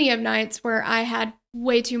definitely plenty of nights where I had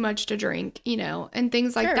way too much to drink, you know, and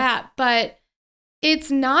things like that. But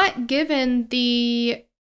it's not given the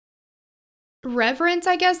reverence,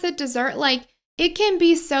 I guess, that dessert, like, it can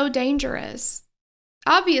be so dangerous.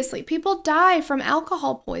 Obviously, people die from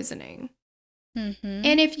alcohol poisoning.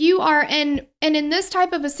 And if you are, and in this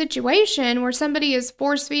type of a situation where somebody is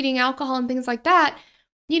force feeding alcohol and things like that,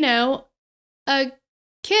 you know, a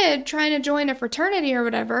kid trying to join a fraternity or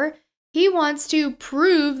whatever, he wants to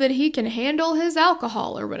prove that he can handle his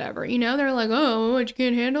alcohol or whatever. You know, they're like, oh, what, you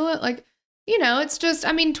can't handle it? Like, you know, it's just,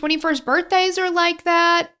 I mean, 21st birthdays are like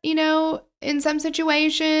that, you know, in some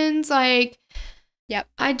situations. Like, yep.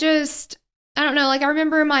 I don't know. Like, I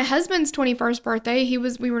remember my husband's 21st birthday.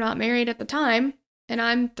 We were not married at the time, and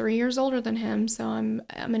I'm 3 years older than him. So I'm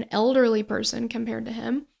an elderly person compared to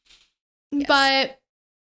him. Yes. But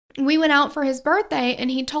we went out for his birthday,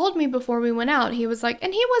 and he told me before we went out, he was like,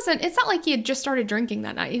 and it's not like he had just started drinking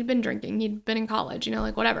that night. He'd been drinking. He'd been in college, you know,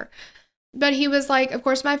 like whatever. But he was like, of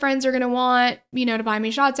course, my friends are going to want, to buy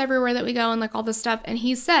me shots everywhere that we go and like all this stuff. And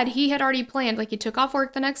he said he had already planned, like he took off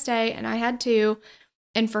work the next day and I had too.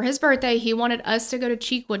 And for his birthday, he wanted us to go to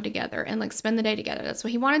Cheekwood together and like spend the day together. That's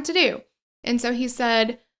what he wanted to do. And so he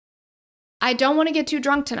said, I don't want to get too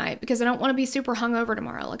drunk tonight because I don't want to be super hungover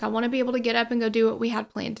tomorrow. Like I want to be able to get up and go do what we had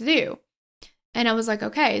planned to do. And I was like,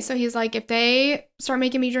 okay. So he's like, if they start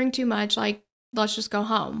making me drink too much, like, let's just go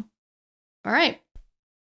home. All right.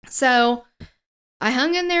 So I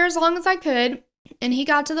hung in there as long as I could, and he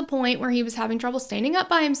got to the point where he was having trouble standing up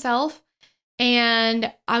by himself.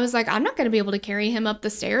 And I was like, I'm not going to be able to carry him up the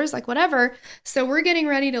stairs, like whatever. So we're getting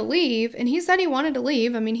ready to leave. And he said he wanted to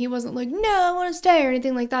leave. I mean, he wasn't like, no, I want to stay or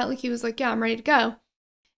anything like that. Like he was like, yeah, I'm ready to go.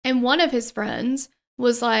 And one of his friends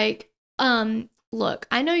was like, look,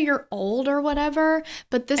 I know you're old or whatever,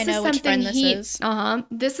 but this is something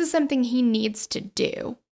this is something he needs to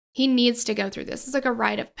do. He needs to go through this. It's like a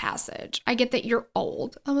rite of passage. I get that you're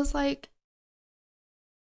old. I was like,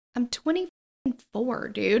 I'm 24,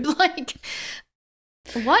 dude. Like,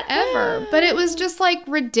 whatever. But it was just like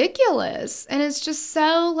ridiculous. And it's just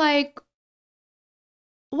so like,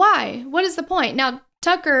 why? What is the point? Now,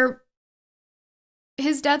 Tucker,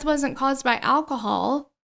 his death wasn't caused by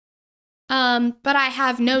alcohol. But I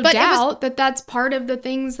have no doubt that that's part of the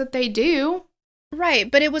things that they do.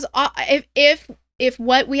 Right. But it was, if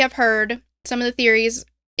what we have heard, some of the theories,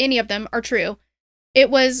 any of them are true,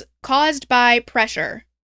 it was caused by pressure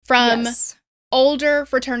from older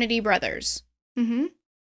fraternity brothers. Mm-hmm.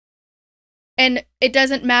 And it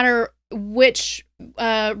doesn't matter which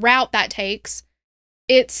route that takes.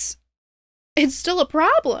 It's still a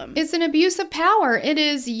problem. It's an abuse of power. It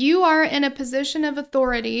is, you are in a position of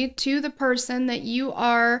authority to the person that you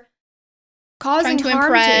are causing trying to harm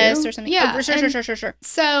impress to. Or something. Yeah. Sure.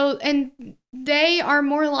 So, and they are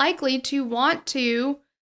more likely to want to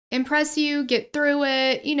impress you, get through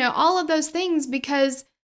it, all of those things, because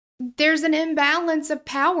there's an imbalance of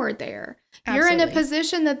power there. Absolutely. You're in a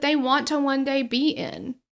position that they want to one day be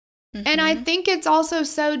in. Mm-hmm. And I think it's also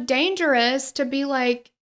so dangerous to be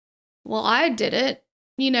like, well, I did it,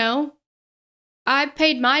 I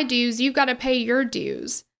paid my dues, you've got to pay your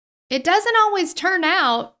dues. It doesn't always turn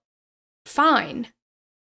out fine.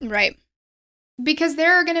 Right. Because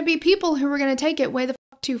there are going to be people who are going to take it way the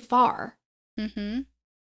fuck too far. Mm-hmm.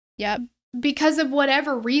 Yep. Because of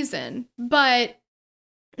whatever reason. But,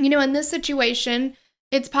 in this situation,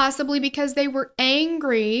 it's possibly because they were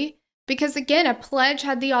angry. Because, again, a pledge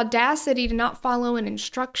had the audacity to not follow an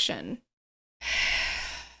instruction.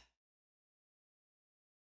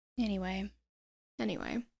 Anyway.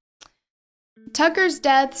 Tucker's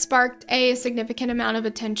death sparked a significant amount of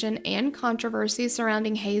attention and controversy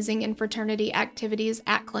surrounding hazing and fraternity activities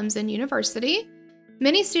at Clemson University.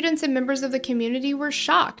 Many students and members of the community were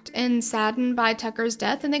shocked and saddened by Tucker's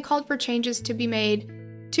death, and they called for changes to be made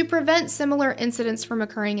to prevent similar incidents from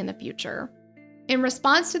occurring in the future. In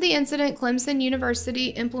response to the incident, Clemson University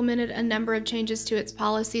implemented a number of changes to its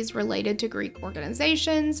policies related to Greek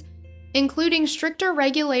organizations, including stricter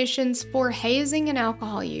regulations for hazing and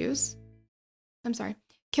alcohol use. I'm sorry.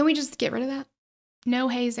 Can we just get rid of that? No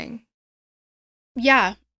hazing.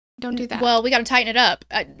 Yeah. Don't do that. Well, we got to tighten it up.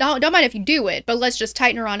 Don't mind if you do it, but let's just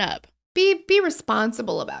tighten her on up. Be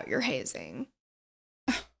responsible about your hazing.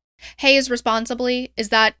 Haze responsibly? Is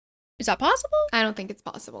that possible? I don't think it's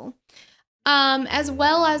possible. As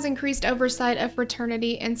well as increased oversight of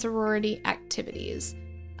fraternity and sorority activities.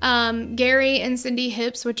 Gary and Cindy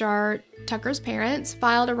Hips, which are Tucker's parents,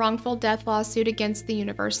 filed a wrongful death lawsuit against the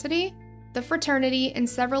university, the fraternity, and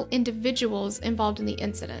several individuals involved in the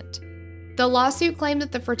incident. The lawsuit claimed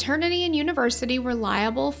that the fraternity and university were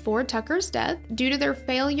liable for Tucker's death due to their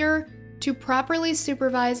failure to properly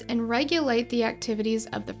supervise and regulate the activities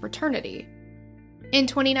of the fraternity. In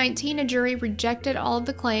 2019, a jury rejected all of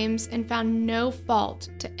the claims and found no fault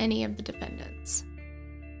to any of the defendants.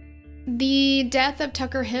 The death of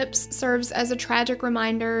Tucker Hips serves as a tragic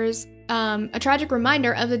reminder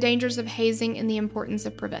of the dangers of hazing and the importance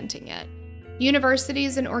of preventing it.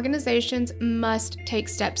 Universities and organizations must take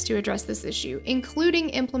steps to address this issue, including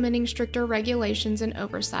implementing stricter regulations and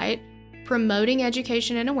oversight, promoting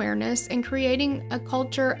education and awareness, and creating a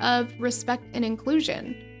culture of respect and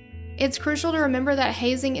inclusion. It's crucial to remember that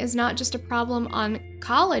hazing is not just a problem on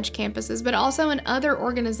college campuses, but also in other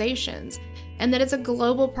organizations, and that it's a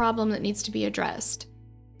global problem that needs to be addressed.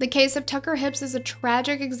 The case of Tucker Hips is a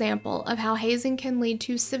tragic example of how hazing can lead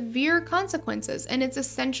to severe consequences, and it's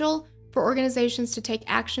essential for organizations to take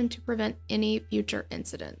action to prevent any future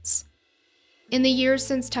incidents. In the years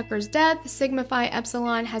since Tucker's death, Sigma Phi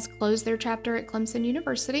Epsilon has closed their chapter at Clemson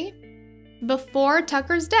University. Before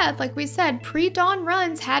Tucker's death, like we said, pre-dawn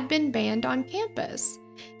runs had been banned on campus.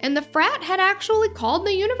 And the frat had actually called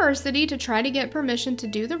the university to try to get permission to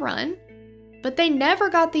do the run, but they never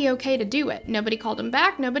got the okay to do it. Nobody called them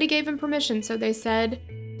back, nobody gave them permission, so they said,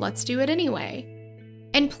 let's do it anyway.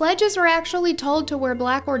 And pledges were actually told to wear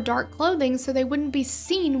black or dark clothing so they wouldn't be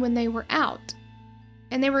seen when they were out.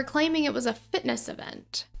 And they were claiming it was a fitness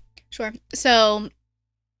event. Sure. So,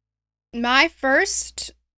 my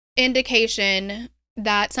first indication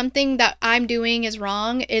that something that I'm doing is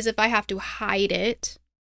wrong is if I have to hide it.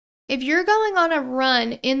 If you're going on a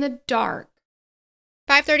run in the dark,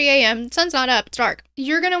 5:30 a.m., sun's not up, it's dark.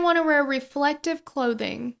 You're going to want to wear reflective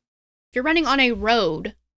clothing. If you're running on a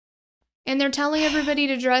road. And they're telling everybody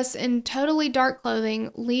to dress in totally dark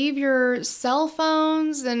clothing. Leave your cell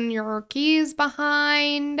phones and your keys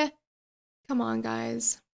behind. Come on,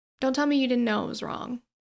 guys. Don't tell me you didn't know it was wrong.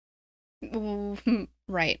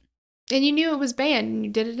 Right. And you knew it was banned and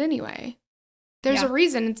you did it anyway. There's a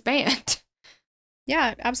reason it's banned.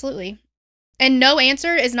 Yeah, absolutely. And no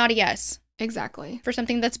answer is not a yes. Exactly. For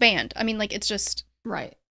something that's banned. I mean, like, it's just...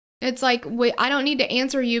 Right. It's like, wait, I don't need to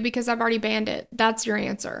answer you because I've already banned it. That's your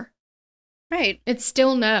answer. Right. It's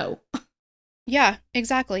still no. Yeah,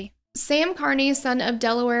 exactly. Sam Carney, son of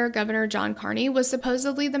Delaware Governor John Carney, was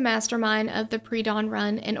supposedly the mastermind of the pre-dawn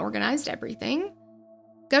run and organized everything.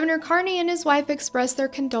 Governor Carney and his wife expressed their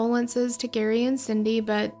condolences to Gary and Cindy,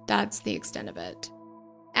 but that's the extent of it.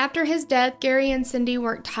 After his death, Gary and Cindy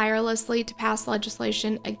worked tirelessly to pass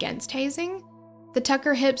legislation against hazing. The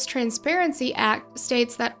Tucker-Hips Transparency Act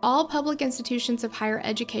states that all public institutions of higher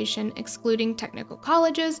education, excluding technical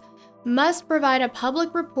colleges, must provide a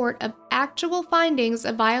public report of actual findings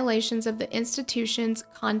of violations of the institution's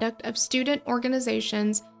conduct of student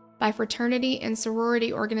organizations by fraternity and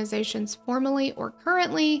sorority organizations formally or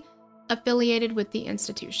currently affiliated with the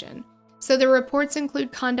institution. So the reports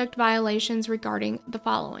include conduct violations regarding the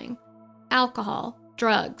following: alcohol,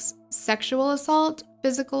 drugs, sexual assault,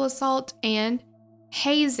 physical assault, and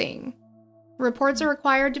hazing. Reports are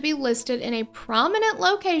required to be listed in a prominent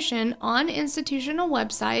location on institutional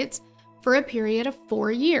websites for a period of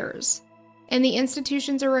 4 years. And the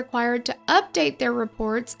institutions are required to update their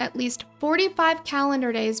reports at least 45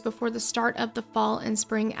 calendar days before the start of the fall and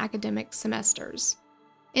spring academic semesters.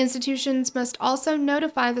 Institutions must also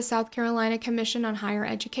notify the South Carolina Commission on Higher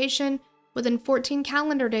Education within 14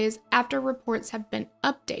 calendar days after reports have been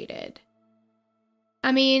updated.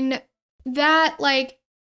 I mean, that, like,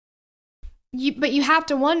 but you have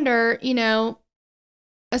to wonder, you know,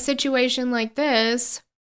 a situation like this,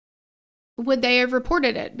 would they have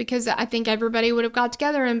reported it? Because I think everybody would have got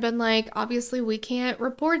together and been like, obviously we can't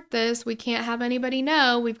report this. We can't have anybody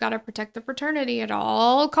know. We've got to protect the fraternity at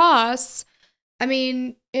all costs. I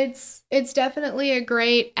mean, it's definitely a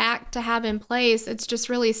great act to have in place. It's just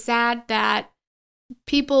really sad that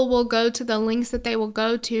people will go to the lengths that they will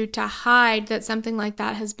go to hide that something like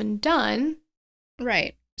that has been done.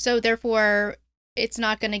 Right. So therefore, it's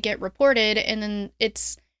not going to get reported, and then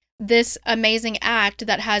it's this amazing act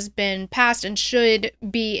that has been passed and should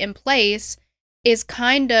be in place is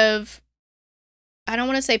kind of, I don't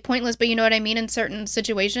want to say pointless, but you know what I mean, in certain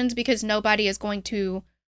situations, because nobody is going to,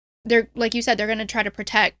 they're, like you said, they're going to try to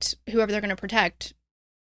protect whoever they're going to protect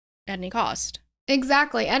at any cost.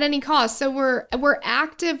 Exactly, at any cost. So we're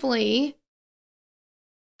actively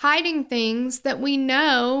hiding things that we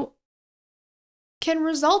know can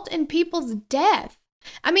result in people's death.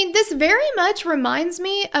 I mean, this very much reminds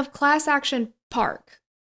me of Class Action Park.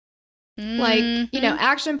 Like, you know,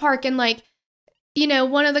 Action Park, and like, you know,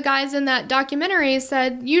 one of the guys in that documentary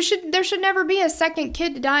said there should never be a second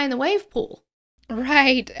kid to die in the wave pool.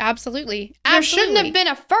 Right, absolutely. There shouldn't have been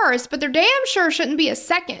a first, but there damn sure shouldn't be a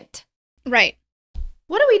second. Right.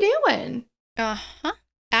 What are we doing? Uh-huh.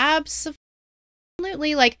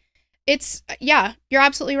 Absolutely. Like, it's, yeah, you're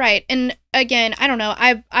absolutely right. And again, I don't know.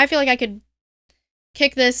 I feel like I could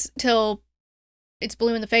kick this till it's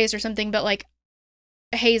blue in the face or something, but like,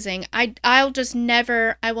 hazing, I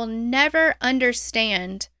will never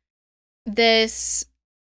understand this.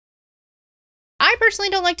 I personally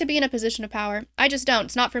don't like to be in a position of power. I just don't.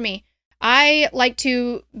 It's not for me. I like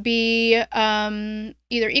to be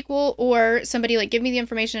either equal or somebody like give me the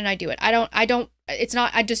information and I do it.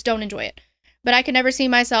 I just don't enjoy it. But I can never see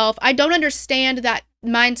myself. I don't understand that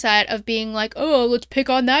mindset of being like, oh, let's pick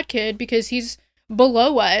on that kid because he's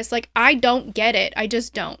below us. Like, I don't get it. I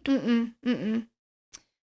just don't.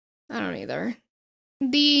 I don't either.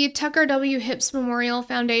 The Tucker W. Hips Memorial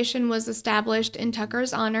Foundation was established in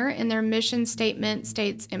Tucker's honor, and their mission statement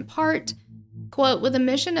states, in part, Quote, with a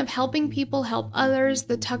mission of helping people help others,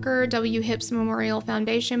 the Tucker W. Hips Memorial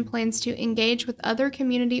Foundation plans to engage with other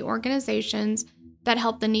community organizations that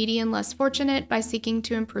help the needy and less fortunate by seeking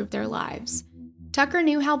to improve their lives. Tucker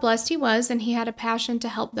knew how blessed he was, and he had a passion to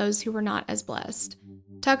help those who were not as blessed.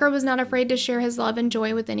 Tucker was not afraid to share his love and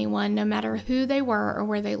joy with anyone, no matter who they were or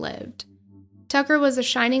where they lived. Tucker was a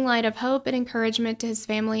shining light of hope and encouragement to his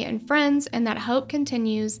family and friends, and that hope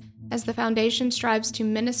continues as the foundation strives to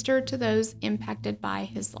minister to those impacted by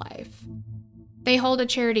his life. They hold a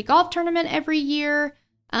charity golf tournament every year.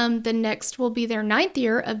 The next will be their 9th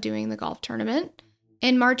year of doing the golf tournament.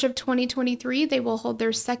 In March of 2023, they will hold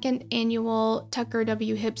their 2nd annual Tucker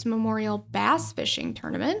W. Hips Memorial Bass Fishing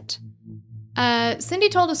Tournament. Cindy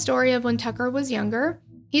told a story of when Tucker was younger.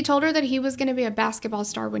 He told her that he was going to be a basketball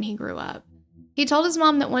star when he grew up. He told his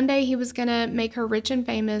mom that one day he was going to make her rich and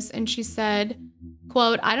famous, and she said,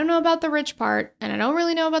 quote, I don't know about the rich part, and I don't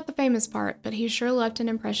really know about the famous part, but he sure left an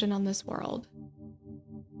impression on this world.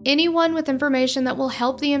 Anyone with information that will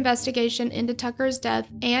help the investigation into Tucker's death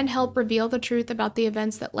and help reveal the truth about the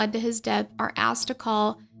events that led to his death are asked to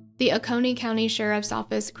call the Oconee County Sheriff's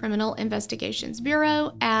Office Criminal Investigations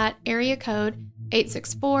Bureau at area code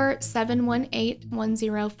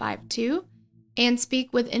 864-718-1052 and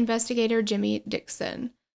speak with investigator Jimmy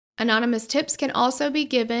Dixon. Anonymous tips can also be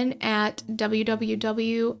given at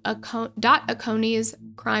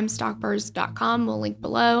www.oconeescrimestoppers.com. We'll link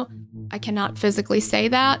below. I cannot physically say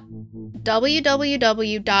that.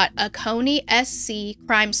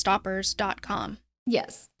 www.oconeescrimestoppers.com.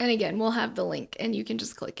 Yes. And again, we'll have the link and you can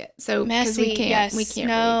just click it. So messy, we can't yes,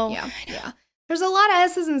 no. read. Yeah. There's a lot of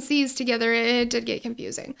S's and C's together. It did get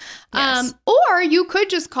confusing. Yes. Or you could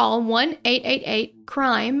just call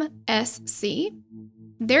 1-888-CRIME-SC.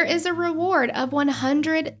 There is a reward of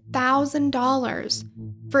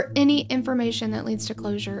 $100,000 for any information that leads to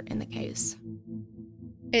closure in the case.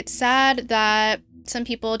 It's sad that some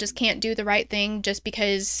people just can't do the right thing just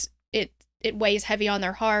because it weighs heavy on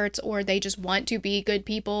their hearts, or they just want to be good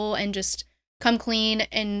people and just come clean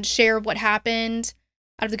and share what happened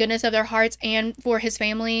out of the goodness of their hearts. And for his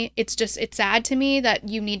family, it's sad to me that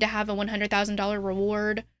you need to have a $100,000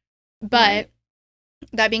 reward. But right.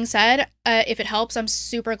 That being said, if it helps, I'm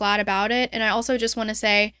super glad about it. And I also just want to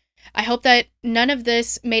say, I hope that none of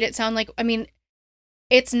this made it sound like, I mean,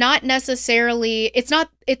 it's not necessarily, it's not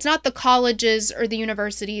the colleges or the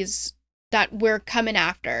universities that we're coming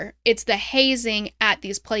after. It's the hazing at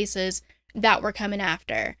these places that we're coming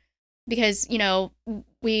after. Because, you know,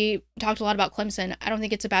 we talked a lot about Clemson. I don't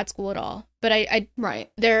think it's a bad school at all. But right.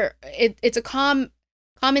 It's a common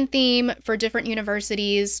theme for different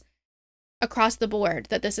universities across the board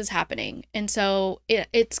that this is happening. And so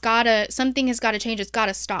something has got to change. It's got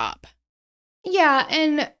to stop. Yeah.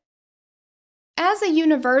 And as a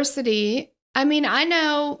university, I mean, I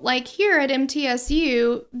know like here at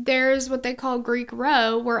MTSU, there's what they call Greek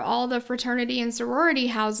Row, where all the fraternity and sorority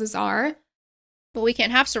houses are. But we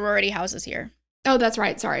can't have sorority houses here. Oh, that's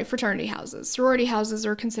right. Sorry. Fraternity houses. Sorority houses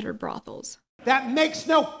are considered brothels. That makes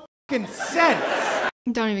no fucking sense.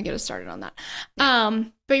 Don't even get us started on that.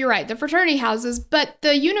 But you're right, the fraternity houses, but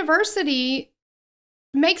the university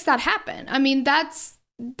makes that happen. I mean,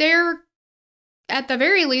 they're at the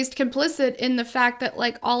very least complicit in the fact that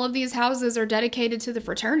like all of these houses are dedicated to the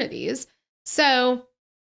fraternities. So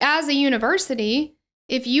as a university,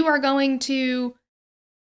 if you are going to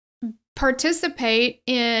participate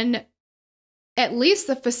in at least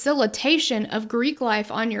the facilitation of Greek life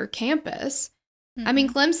on your campus, I mean,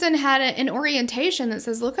 Clemson had an orientation that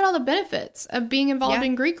says, look at all the benefits of being involved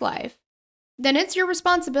in Greek life. Then it's your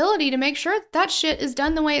responsibility to make sure that shit is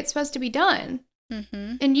done the way it's supposed to be done.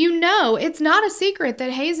 Mm-hmm. And you know, it's not a secret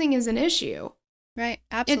that hazing is an issue. Right,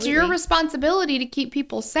 absolutely. It's your responsibility to keep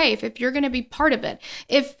people safe if you're going to be part of it.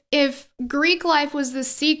 If Greek life was the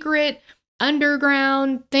secret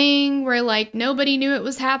underground thing where like nobody knew it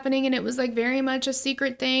was happening and it was like very much a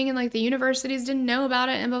secret thing and like the universities didn't know about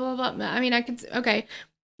it and blah, blah, blah. I mean, okay,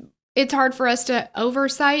 it's hard for us to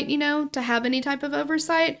oversight, you know, to have any type of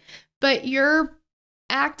oversight, but you're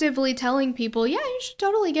actively telling people, yeah, you should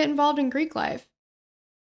totally get involved in Greek life.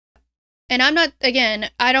 And I'm not, again,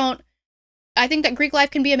 I think that Greek life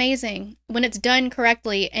can be amazing when it's done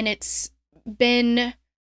correctly and it's been,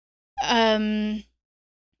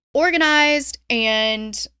 organized,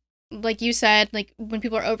 and like you said, like when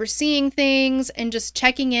people are overseeing things and just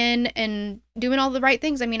checking in and doing all the right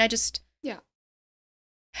things. I mean,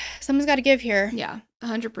 someone's got to give here. Yeah,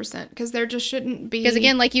 100%. Because there just shouldn't be. Because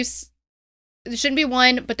again, like there shouldn't be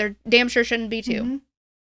one, but there damn sure shouldn't be two. Mm-hmm.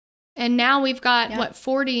 And now we've got, Yeah. what,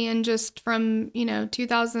 40 and just from, 7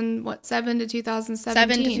 to 2017.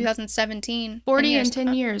 7 to 2017. 40 in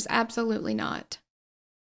 10 years. Absolutely not.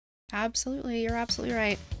 Absolutely. You're absolutely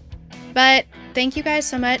right. But thank you guys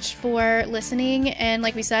so much for listening. And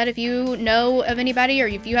like we said, if you know of anybody or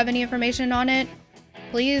if you have any information on it,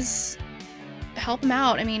 please help them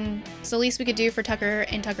out. I mean, it's the least we could do for Tucker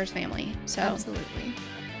and Tucker's family. So Absolutely.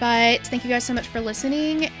 But thank you guys so much for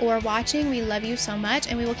listening or watching. We love you so much,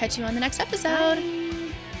 and we will catch you on the next episode.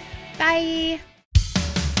 Bye. Bye.